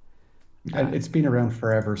 So, and it's been around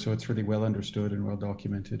forever, so it's really well understood and well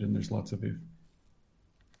documented, and there's lots of it.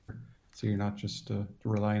 So you're not just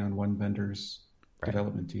relying on one vendor's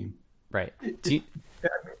development team. Right. It's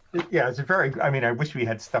a very. I mean, I wish we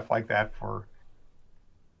had stuff like that for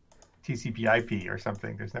TCP/IP or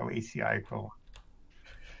something. There's no ACI equivalent.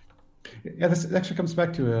 Yeah, this actually comes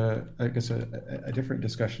back to a different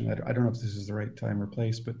discussion. I don't know if this is the right time or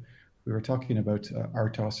place, but we were talking about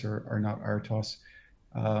RTOS or not RTOS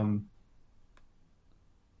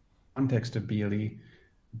context of BLE,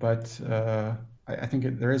 but I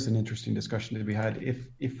think there is an interesting discussion to be had.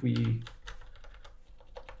 If we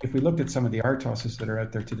looked at some of the RTOSs that are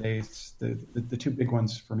out there today, it's the two big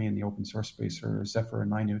ones for me in the open source space are Zephyr and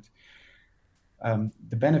Minute.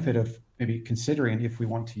 The benefit of maybe considering if we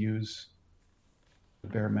want to use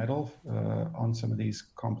bare metal on some of these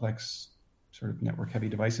complex sort of network heavy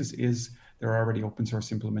devices is there are already open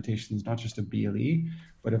source implementations, not just of BLE,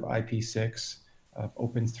 but of IP6, of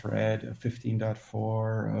OpenThread, of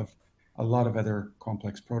 15.4, of a lot of other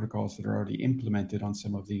complex protocols that are already implemented on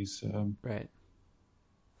some of these. Right.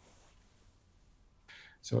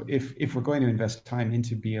 So if we're going to invest time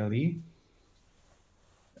into BLE,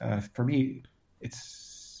 for me,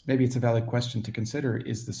 it's a valid question to consider: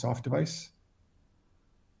 is the soft device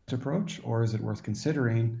approach, or is it worth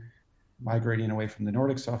considering migrating away from the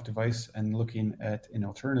Nordic soft device and looking at an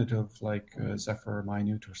alternative like Zephyr or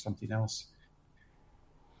Minute or something else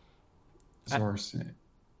source,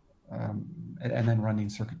 and then running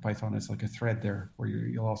CircuitPython as like a thread there, where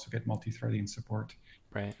you'll also get multi-threading support.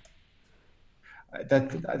 Right.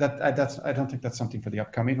 That's I don't think that's something for the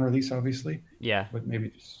upcoming release, obviously. Yeah. But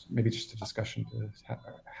maybe just a discussion to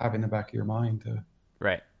have in the back of your mind.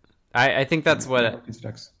 Right. I think that's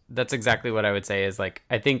that's exactly what I would say is like,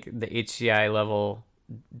 I think the HCI level,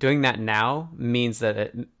 doing that now means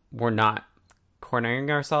that we're not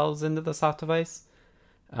cornering ourselves into the soft device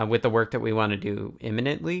with the work that we want to do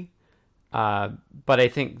imminently. But I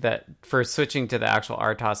think that for switching to the actual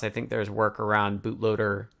RTOS, I think there's work around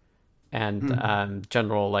bootloader and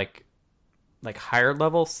general like higher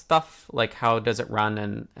level stuff, like how does it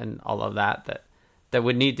run and all of that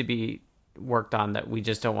would need to be worked on that we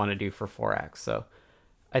just don't want to do for 4X. So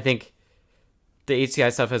I think the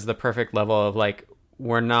HCI stuff is the perfect level of like,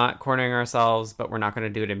 we're not cornering ourselves, but we're not going to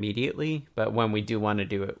do it immediately. But when we do want to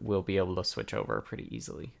do it, we'll be able to switch over pretty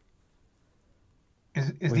easily.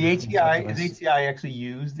 Is HCI actually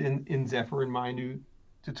used in Zephyr and Minute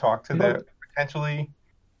to talk to the potentially?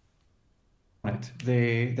 Right.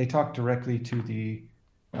 They talk directly to the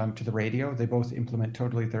radio. They both implement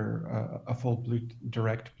totally a full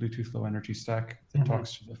direct Bluetooth Low Energy stack that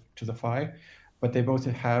talks to the PHY, but they both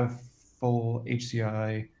have full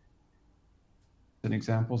HCI and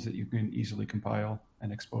examples that you can easily compile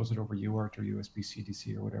and expose it over UART or USB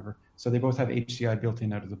CDC or whatever. So they both have HCI built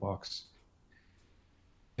in out of the box.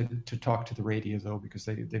 To talk to the radio though, because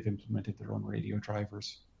they've implemented their own radio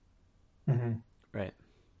drivers. Mm-hmm. Right.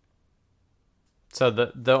 So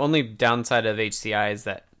the only downside of HCI is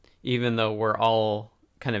that even though we're all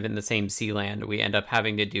kind of in the same CLAN, we end up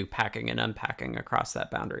having to do packing and unpacking across that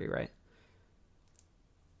boundary, right?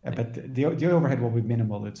 Yeah, but the overhead will be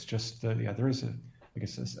minimal. It's just there is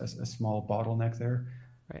a small bottleneck there,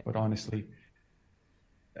 right? But honestly,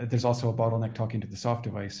 there's also a bottleneck talking to the soft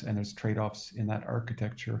device, and there's trade-offs in that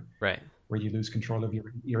architecture, right? Where you lose control of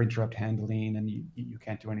your interrupt handling, and you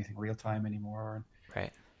can't do anything real time anymore,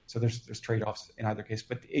 right? So there's trade-offs in either case.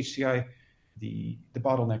 But the HCI, the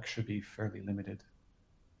bottleneck should be fairly limited.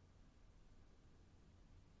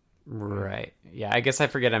 Right. Yeah, I guess I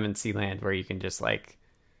forget I'm in C-land where you can just like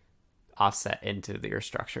offset into your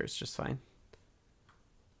structures just fine.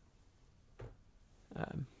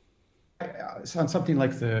 So on something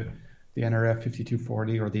like the NRF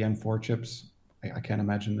 5240 or the M4 chips, I can't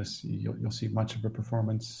imagine this. You'll see much of a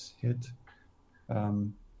performance hit.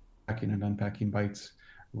 Packing and unpacking bytes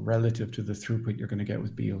relative to the throughput you're going to get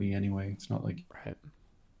with BLE anyway. It's not like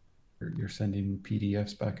you're sending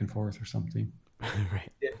PDFs back and forth or something.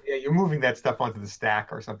 Right. Yeah, you're moving that stuff onto the stack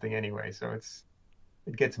or something anyway, so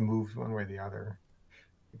it gets moved one way or the other,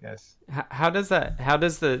 I guess. How does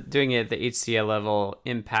the doing it at the HCI level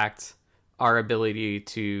impact our ability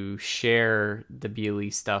to share the BLE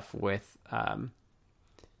stuff with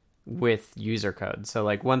user code? So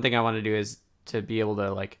like one thing I want to do is to be able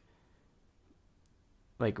to like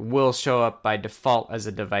will show up by default as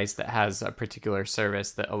a device that has a particular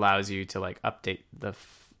service that allows you to like update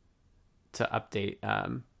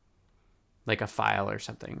like a file or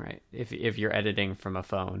something, right? If you're editing from a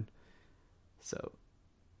phone. So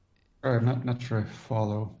I'm not sure I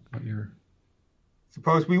follow what you're...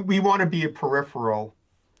 Suppose we want to be a peripheral.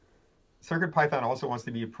 CircuitPython also wants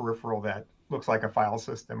to be a peripheral that looks like a file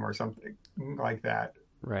system or something like that.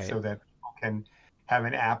 Right. So that people can have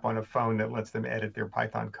an app on a phone that lets them edit their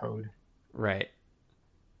Python code. Right.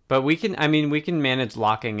 But we can manage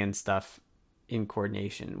locking and stuff in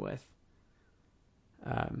coordination with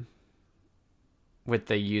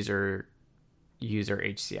the user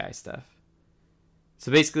HCI stuff.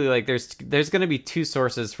 So basically, like there's going to be two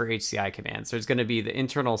sources for HCI commands. There's going to be the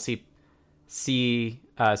internal C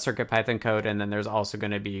CircuitPython code, and then there's also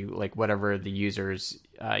going to be like whatever the user's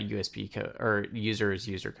USB code or user's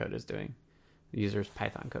user code is doing, the user's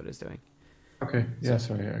Python code is doing. Okay. Yeah.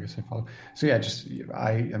 Sorry. I guess I follow. So yeah,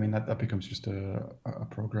 I mean that becomes just a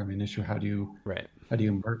programming issue. How do you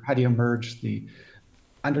merge the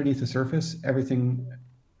underneath the surface? Everything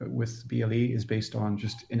with BLE is based on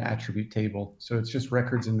just an attribute table. So it's just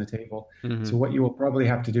records in the table. Mm-hmm. So what you will probably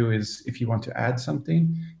have to do is, if you want to add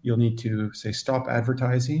something, you'll need to say stop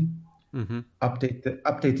advertising, mm-hmm. update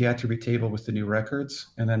the attribute table with the new records,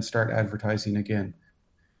 and then start advertising again.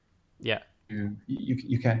 Yeah.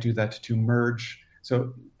 You can't do that to merge.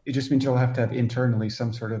 So it just means you'll have to have internally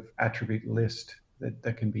some sort of attribute list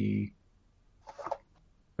that can be.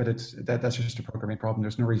 But that's just a programming problem.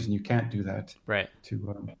 There's no reason you can't do that. Right. To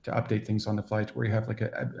update things on the fly, where you have like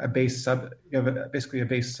a base basically a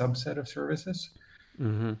base subset of services.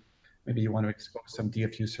 Mm-hmm. Maybe you want to expose some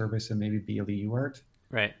DFU service and maybe BLE UART.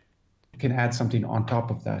 Right. You can add something on top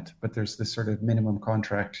of that, but there's this sort of minimum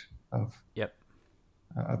contract of. Yep.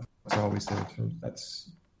 It's always there. So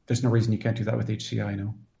there's no reason you can't do that with HCI.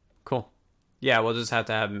 No. Cool. Yeah, we'll just have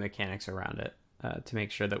to have mechanics around it to make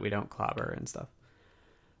sure that we don't clobber and stuff.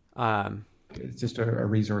 It's just a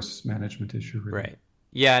resource management issue, really. Right?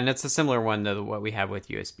 Yeah, and it's a similar one to what we have with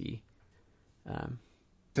USB.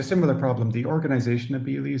 It's a similar problem. The organization of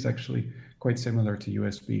BLE is actually quite similar to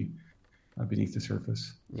USB beneath the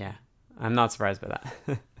surface. Yeah, I'm not surprised by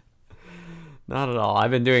that. Not at all.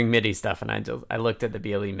 I've been doing MIDI stuff, and I looked at the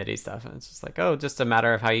BLE MIDI stuff, and it's just like, oh, just a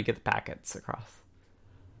matter of how you get the packets across.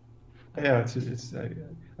 Yeah,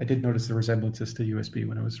 I did notice the resemblances to USB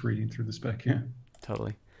when I was reading through the spec. Yeah,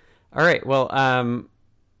 totally. All right. Well,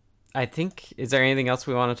 I think, is there anything else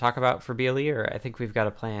we want to talk about for BLE, or I think we've got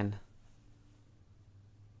a plan?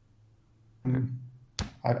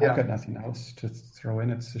 I've got nothing else to throw in.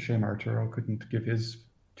 It's a shame Arturo couldn't give his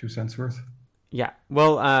 2 cents worth. Yeah.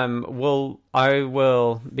 Well, I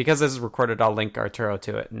will, because this is recorded, I'll link Arturo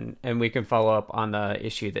to it, and we can follow up on the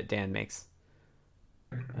issue that Dan makes.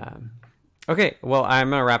 Okay. Well,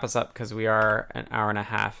 I'm going to wrap us up because we are an hour and a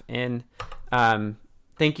half in.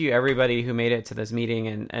 Thank you, everybody who made it to this meeting,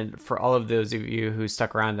 and for all of those of you who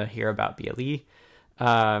stuck around to hear about BLE.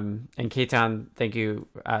 And K-Town, thank you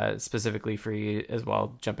specifically for you as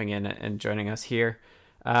well, jumping in and joining us here.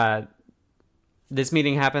 This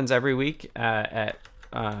meeting happens every week at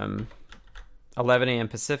 11 a.m.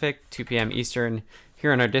 Pacific, 2 p.m. Eastern,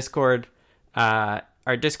 here on our Discord.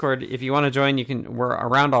 Our Discord, if you want to join, we're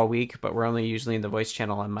around all week, but we're only usually in the voice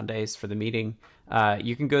channel on Mondays for the meeting.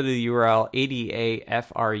 You can go to the URL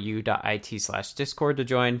adafru.it/discord to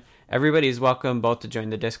join. Everybody is welcome both to join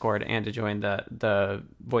the Discord and to join the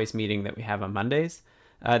voice meeting that we have on Mondays.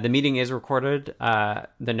 The meeting is recorded. The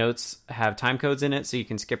notes have time codes in it, so you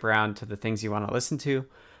can skip around to the things you want to listen to.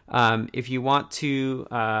 If you want to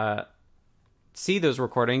see those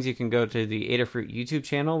recordings, you can go to the Adafruit YouTube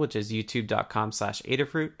channel, which is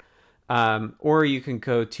youtube.com/Adafruit. Or you can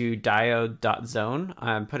go to diode.zone.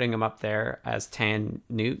 I'm putting them up there as Tan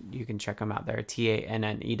Newt. You can check them out there,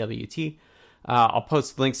 TANNEWT. I'll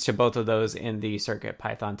post links to both of those in the Circuit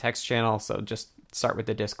Python text channel, so just start with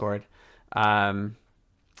the Discord. And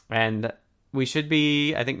we should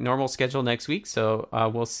be, I think, normal schedule next week, so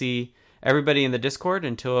we'll see everybody in the Discord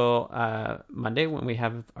until Monday when we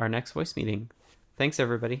have our next voice meeting. Thanks,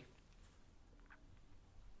 everybody.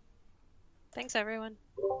 Thanks, everyone.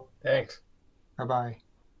 Thanks. Bye-bye.